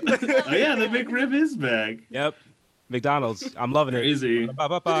 Oh yeah, the big rib is back. Yep. McDonald's. I'm loving it. Crazy. Come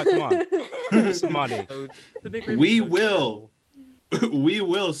on. Here's some money. So, the big rib We is so will. We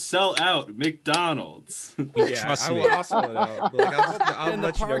will sell out McDonald's. Yeah, Trust I me. will also I'll In the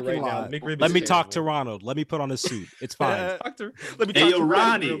let you know right parking now. lot. McRib Let is me talk to terrible. Ronald. Let me put on a suit. It's fine. Let me Hey, talk yo, to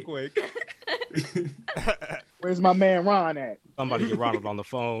Ronnie. real quick. Where's my man Ron at? Somebody get Ronald on the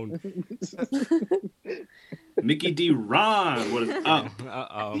phone. Mickey D. Ron, what is up?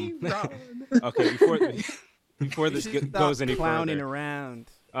 Okay, before this You should stop goes any clowning further. around.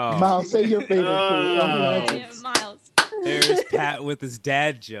 Miles, say your favorite food. Oh. Yeah, Miles. There's Pat with his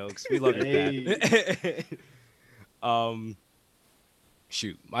dad jokes. We love you, Pat.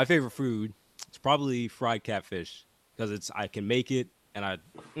 Shoot, my favorite food is probably fried catfish because I can make it and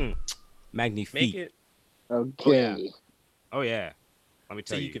magnifique. Make it Okay. Oh yeah, let me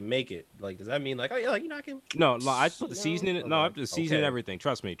so tell you can make it. Like, does that mean like, oh yeah, like I can? No, I put the No? seasoning. No, I Okay. put the seasoning Okay. everything.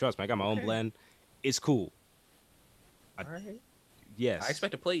 Trust me. I got my own Okay. blend. It's cool. All right. Yes. I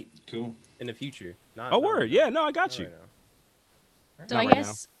expect a plate Cool. in the future. Not, Oh not word. right Yeah. now. No, I got Not you. right now. So Not I right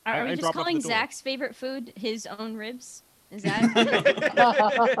guess now. are I we just drop off calling the door. Zach's favorite food his own ribs? Is that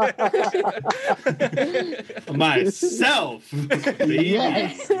Myself. Baby.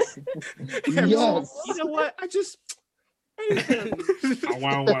 Yes. You Yes. know what? I just.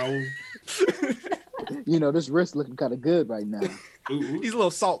 Wow, wow. You know, this wrist looking kind of good right now. Ooh. He's a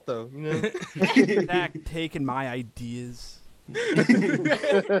little salt though, you know. Zach taking my ideas.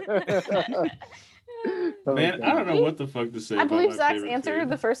 Oh, Man, God. I don't know what the fuck to say. I about believe my Zach's favorite answer food.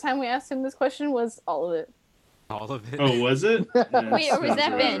 the first time we asked him this question was all of it. All of it. Oh, was it? Yeah, Wait, or was sounds that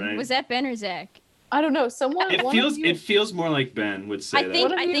about Ben? right. Was that Ben or Zach? I don't know. Someone. It one feels Of you, it feels more like Ben would say I that. think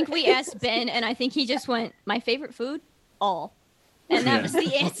One of I you- think we asked Ben, and I think he just went, "My favorite food, all," and that Yeah. was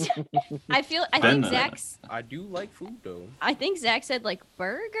the answer. I Ben, think Zach's. I do like food though. I think Zach said like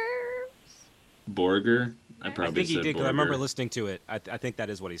burger. Burger. I I probably think he said did because I remember burger. listening to it. I think that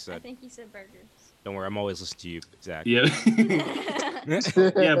is what he I said. think he said burgers. Don't worry, I'm always listening to you, Zach. Yeah.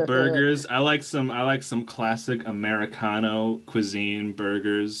 Yeah, burgers. I like some classic Americano cuisine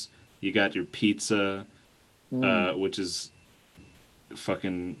burgers. You got your pizza, which is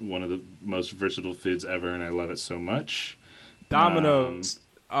fucking one of the most versatile foods ever, and I love it so much. Domino's.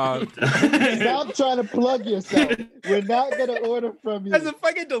 Stop trying to plug yourself. We're not gonna order from you. As a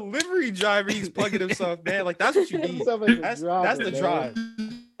fucking delivery driver, he's plugging himself, man. Like that's what you need. Himself as a That's driver, the man. drive.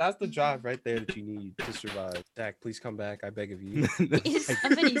 That's the drive right there that you need to survive. Zach, please come back. I beg of you.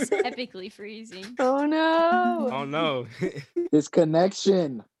 Somebody's epically freezing. Oh no. Oh no. This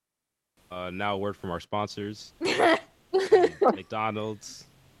connection. Now a word from our sponsors: Oh McDonald's,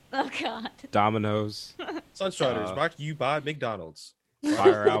 God. Domino's, Sunstriders brought to you by McDonald's.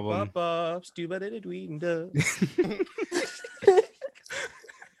 Fire Album.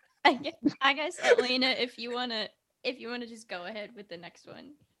 I guess Elena, if you wanna just go ahead with the next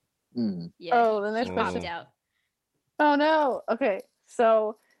one. Yeah. Oh, the next she question. popped out. Oh no. Okay.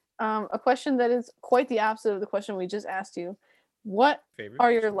 So, a question that is quite the opposite of the question we just asked you. What Favorite?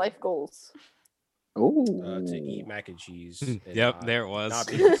 are your life goals? Oh, To eat mac and cheese. And Yep, there it was. not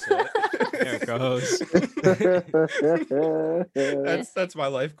be upset. There it goes. That's my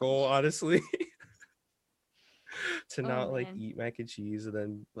life goal, honestly. To Oh, not like man. eat mac and cheese and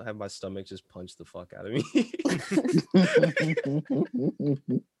then have my stomach just punch the fuck out of me.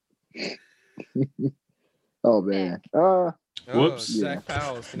 Oh man. Whoops. Zach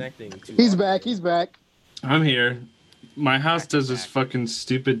Powell is connecting. To He's our- back. He's back. I'm here. My house does this fucking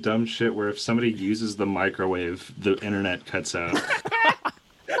stupid dumb shit where if somebody uses the microwave, the internet cuts out.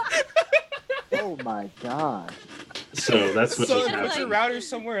 Oh my god. So that's what So just put like- your happened. router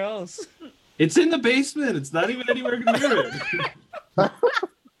somewhere else. It's in the basement. It's not even anywhere near it.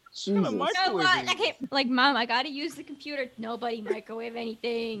 Jesus. No, I can't. Like, Mom, I gotta use the computer. Nobody microwave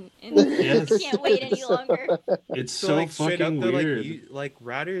anything, and Yes. can't wait any longer. It's So, so like straight up, fucking they're weird. like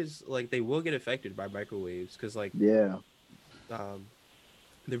routers, like they will get affected by microwaves because like Yeah.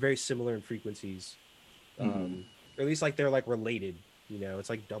 they're very similar in frequencies, Mhm. or at least like they're like related. You know, it's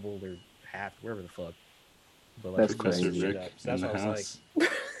like double or half, wherever the fuck. But That's it messes crazy. shit Rick up. So in that's the why I was house.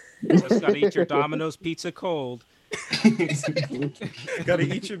 Just gotta eat your Domino's pizza cold. like, gotta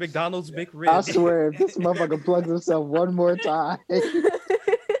eat your McDonald's McRib. I swear, if this motherfucker plugs himself one more time.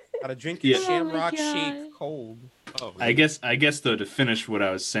 Gotta drink your Yeah. Shamrock Oh my Shake cold. Oh, I guess though, to finish what I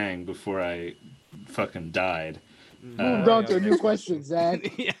was saying before I fucking died. Moved on to a new question,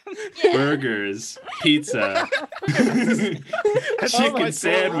 Zach. yeah. Burgers, pizza, chicken my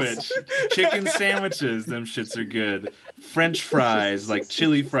sandwich, chicken sandwiches. Them shits are good. French fries, like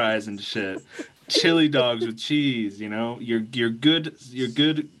chili fries and shit. Chili dogs with cheese. You know, you're good. You're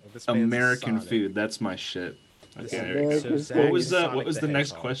good This man's American Sonic. food. That's my shit. This Okay. is- American so food. Zach What was is the Sonic What was the next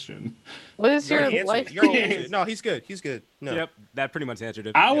Hedgehog. question? What is You your already answered life it. You already goal? answered it. No, he's good. He's good. No. Yep, that pretty much answered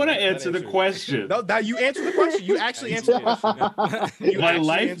it. I want to that answer the answered it. question. No, that you answered the question. You actually answered the question. You My actually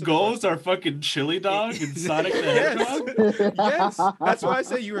life answered the goals are fucking chili dog and Sonic the Yes. Hedgehog. Yes, that's why I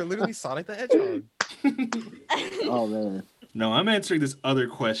say you were literally Sonic the Hedgehog. Oh man. No, I'm answering this other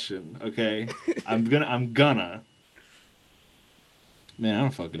question. Okay, I'm gonna. Man, I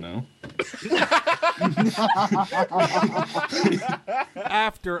don't fucking know.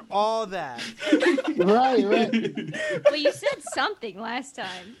 After all that, right. Well, you said something last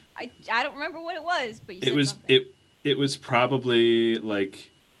time. I don't remember what it was, but you said It was something. it was probably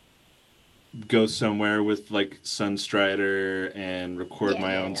like go somewhere with like Sunstrider and record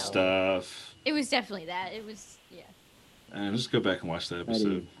my Yeah, own no. stuff. It was definitely that. It was And just go back and watch that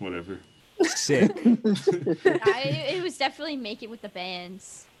episode. Whatever. Sick. it was definitely make it with the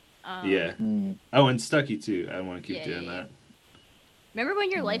bands. Yeah. Mm. Oh, and Stucky too. I want to keep Yeah, doing yeah, that. Remember when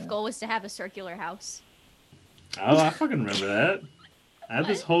your life goal was to have a circular house? Oh, I fucking remember that. I had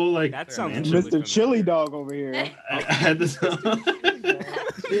this whole like. That sounds mansion- really Mr. Chili Dog over here. I had this. Yeah,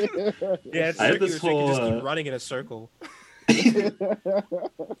 it's I had circular, this so you can just whole, keep running in a circle. I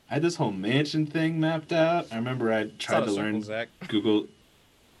had this whole mansion thing mapped out. I remember I It's tried not to a circle, learn Zach. Google.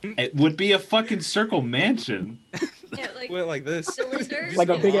 It would be a fucking circle mansion. Yeah, like Went like this. cylinders. Like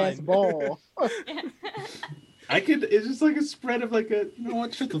a Yeah. big ass ball. It's just like a spread of like a. You know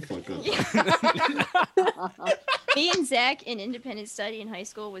what? Shut the fuck up. Me and Zach in independent study in high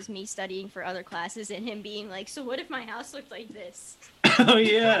school was me studying for other classes and him being like, "So what if my house looked like this?" Oh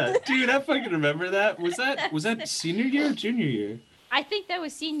yeah, dude, I fucking remember that. Was that senior year or junior year? I think that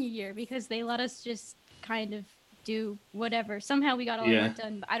was senior year because they let us just kind of do whatever. Somehow we got all our Yeah. work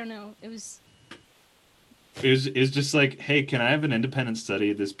done, but I don't know. It was It was just like, hey, can I have an independent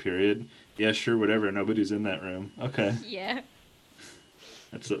study this period? Yeah, sure, whatever. Nobody's in that room. Okay, yeah.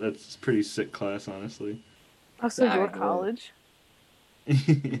 that's a pretty sick class, honestly. Also, your Sorry. college.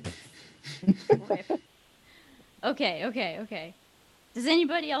 Okay. Does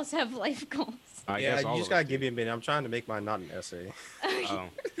anybody else have life goals? I Yeah, guess you all just of gotta us give do. me a minute. I'm trying to make mine not an essay. Oh.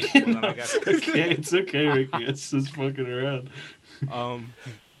 Well, then I guess. It's okay, Ricky. It's just fucking around.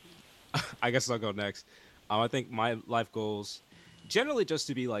 I guess I'll go next. I think my life goals, generally, just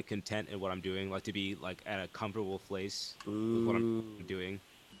to be like content in what I'm doing, like to be like at a comfortable place with what I'm doing.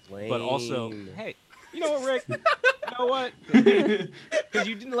 But also, Lame. hey, you know what, Rick? You know what? Because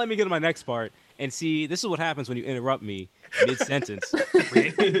you didn't let me get to my next part. And see, this is what happens when you interrupt me mid sentence.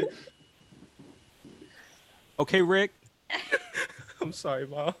 Okay, Rick, I'm sorry,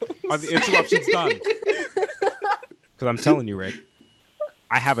 Mom. are the interruptions done? Because I'm telling you, Rick,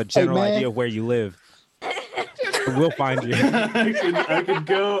 I have a general man. idea of where you live. We'll find you. I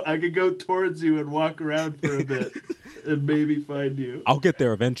could go towards you and walk around for a bit and maybe find you. I'll get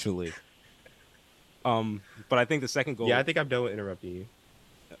there eventually. But I think the second goal. Yeah, I think I'm done with interrupting you.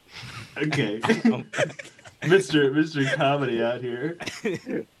 Okay. Mr. Comedy out here.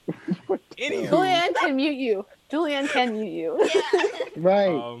 Anywho, Julianne can mute you. Julianne can mute you.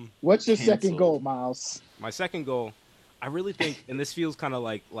 Right. What's your second Canceled. goal, Miles? my second goal, I really think, and this feels kind of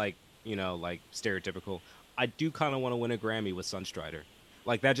like stereotypical. I do kind of want to win a Grammy with Sunstrider,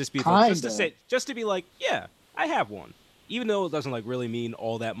 like that. Just be like, just to Kinda. say, just to be like, yeah, I have one, even though it doesn't like really mean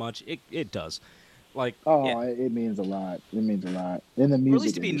all that much. It does, like, Oh, yeah. it means a lot. It means a lot in the Or music. at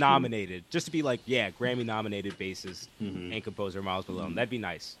least to be industry. nominated, just to be like, yeah, Grammy nominated bassist Mhm. and composer Miles Malone. That'd be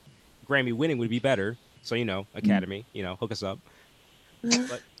nice. Grammy winning would be better. So Academy, hook us up.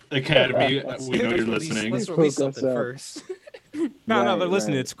 But Academy, we know you're Let's listening. Let's Hook release us something up. first. no, Right, they're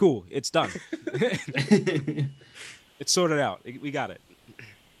listening. right. It's cool. It's done. It's sorted out. We got it.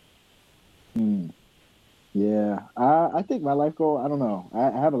 Yeah, I think my life goal. I don't know.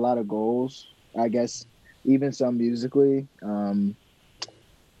 I have a lot of goals. I guess even some musically.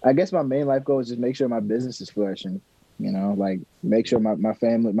 I guess my main life goal is just make sure my business is flourishing. Like make sure my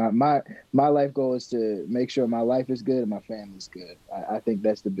family, my life goal is to make sure my life is good and my family's good. I think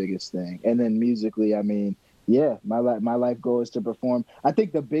that's the biggest thing. And then musically, I mean, yeah, my life goal is to perform. I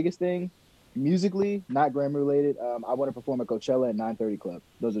think the biggest thing, musically, not Grammy related. I want to perform at Coachella at 9:30 Club.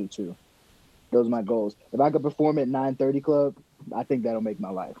 Those are the two. Those are my goals. If I could perform at 9:30 Club, I think that'll make my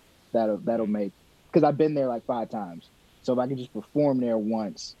life. That'll make, because I've been there like 5 times. So if I could just perform there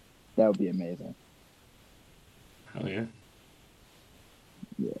once, that would be amazing. Oh yeah.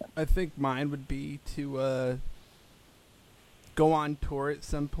 I think mine would be to go on tour at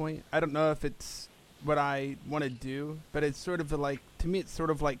some point. I don't know if it's what I want to do, but it's sort of like, to me, it's sort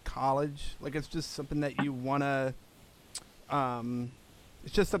of like college. Like it's just something that you want to,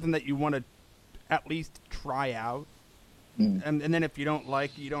 it's just something that you want to at least try out. And then if you don't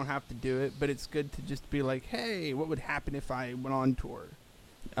like it, you don't have to do it, but it's good to just be like, hey, what would happen if I went on tour?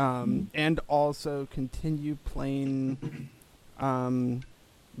 And also continue playing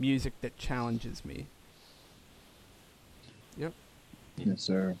music that challenges me. Yep. Yes,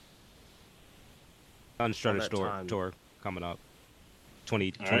 sir. Unstructured that time. tour coming up,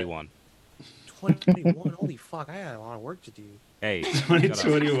 2021. 2021. Holy fuck! I had a lot of work to do. Hey, shut up.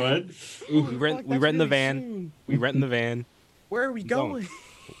 2021. we rent in the van. We rent in the van. Where are we Going. going?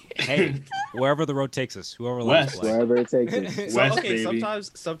 Hey, wherever the road takes us, whoever lets us West. play. Wherever it takes us. West, okay, baby.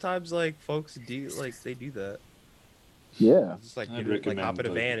 sometimes like folks do they do that. Yeah. Just like I'd like recommend, hop in a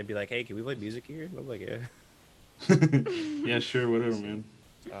but- van and be like, hey, can we play music here? And I'm like, yeah. Yeah, sure, whatever, man.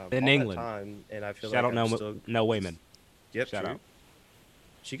 In all that England. time, and I feel Shout like out I'm Nell still. Nell Wayman. Yep, shout true. out.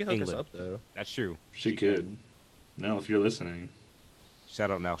 She can hook England. us up though. That's true. She could. No, if you're listening.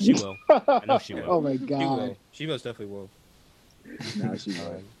 Shout out Nell. She will. I know she will. Oh my She god. will. She most definitely will. No, she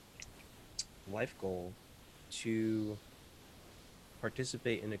will. Life goal to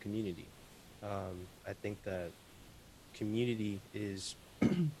participate in a community. I think that community is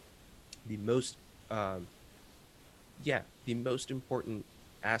the most the most important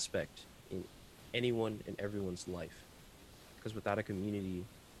aspect in anyone and everyone's life, because without a community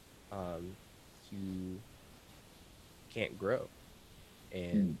you can't grow,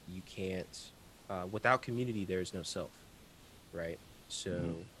 and you can't. Without community, there is no self, right?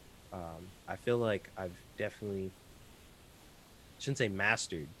 So, I feel like I've definitely, shouldn't say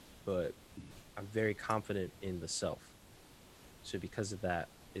mastered, but I'm very confident in the self. So because of that,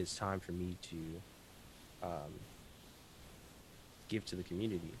 it's time for me to give to the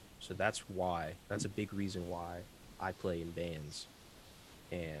community. So that's a big reason why I play in bands.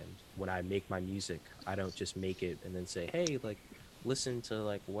 And when I make my music, I don't just make it and then say, hey, like, listen to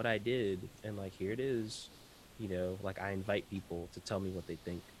like what I did and like here it is. You know, like I invite people to tell me what they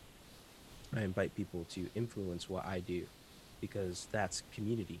think. I invite people to influence what I do, because that's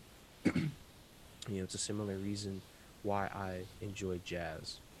community. You know, it's a similar reason why I enjoy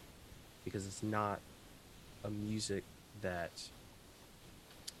jazz, because it's not a music that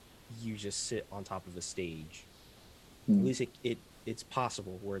you just sit on top of a stage. At least it's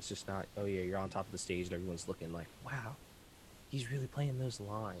possible where it's just not, oh yeah, you're on top of the stage and everyone's looking like, wow, he's really playing those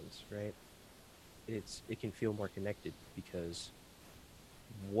lines, right? It can feel more connected, because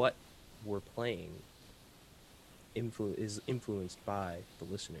what we're playing is influenced by the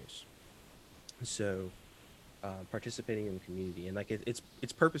listeners. So participating in the community, and like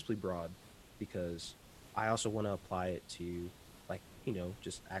it's purposely broad, because I also want to apply it to, like, you know,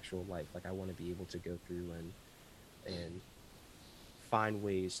 just actual life. Like I want to be able to go through and find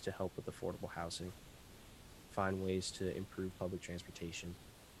ways to help with affordable housing, find ways to improve public transportation,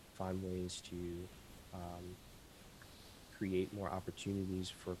 find ways to create more opportunities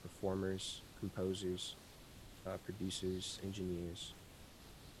for performers, composers, producers, engineers,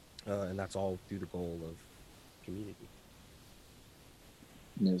 and that's all through the goal of community.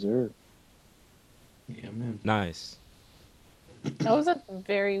 Yes, sir. Yeah, man. Nice. That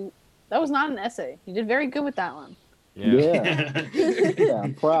was not an essay. You did very good with that one. Yeah. Yeah,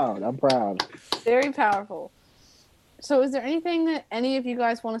 I'm proud. Very powerful. So is there anything that any of you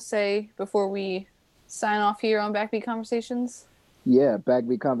guys want to say before we sign off here on Backbeat Conversations? Yeah,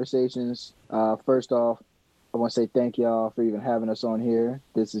 Backbeat Conversations. First off, I want to say thank y'all for even having us on here.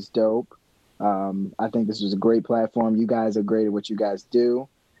 This is dope. I think this was a great platform. You guys are great at what you guys do.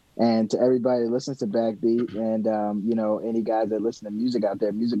 And to everybody that listens to Backbeat, and you know, any guys that listen to music out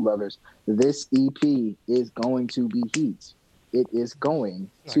there, music lovers, this EP is going to be heat. It is going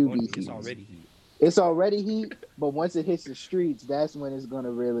to be heat. It's already heat. It's already heat, but once it hits the streets, that's when it's gonna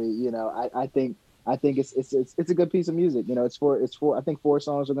really, you know, I think it's a good piece of music. You know, it's four. I think 4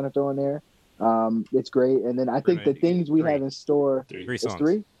 songs we're gonna throw in there. It's great, and then I think the things we have in store. Three is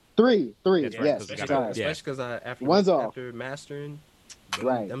songs. Three. That's right, Yes, 'cause we sorry. gotta- Especially because after One's off. after mastering,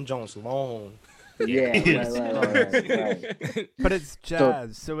 Right. them joints long. Yeah, right. But it's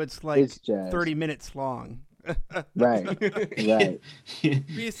jazz, so it's like It's jazz. 30 minutes long. Right.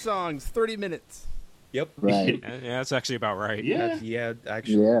 3 songs, 30 minutes. Yep. Right. Yeah, that's actually about right. Yeah. Yeah.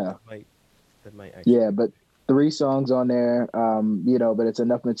 Actually. Yeah. That might actually. Yeah, but 3 songs on there, you know, but it's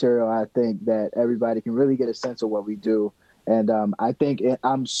enough material, I think, that everybody can really get a sense of what we do. And I think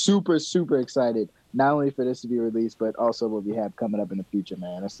I'm super, super excited, not only for this to be released, but also what we have coming up in the future,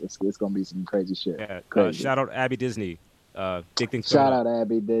 man. It's going to be some crazy shit. Yeah. Crazy. Shout out Abby Disney. Big things. Shout coming out up.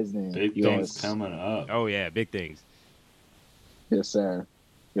 Abby Disney. Big Yes. things coming up. Oh yeah, big things. Yes, sir.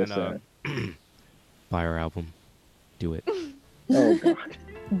 Yes, And, sir. Buy our album. Do it. Oh, God.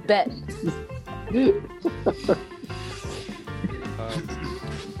 Bet.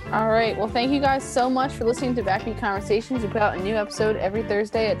 All right. Well, thank you guys so much for listening to Backbeat Conversations. We put out a new episode every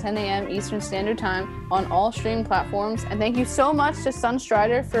Thursday at 10 a.m. Eastern Standard Time on all streaming platforms. And thank you so much to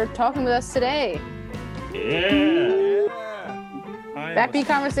Sunstrider for talking with us today. Yeah. Backbeat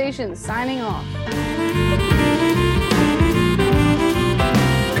Conversations, signing off.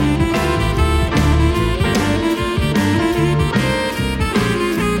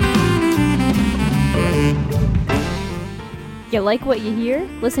 You like what you hear?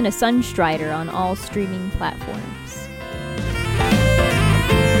 Listen to Sunstrider on all streaming platforms.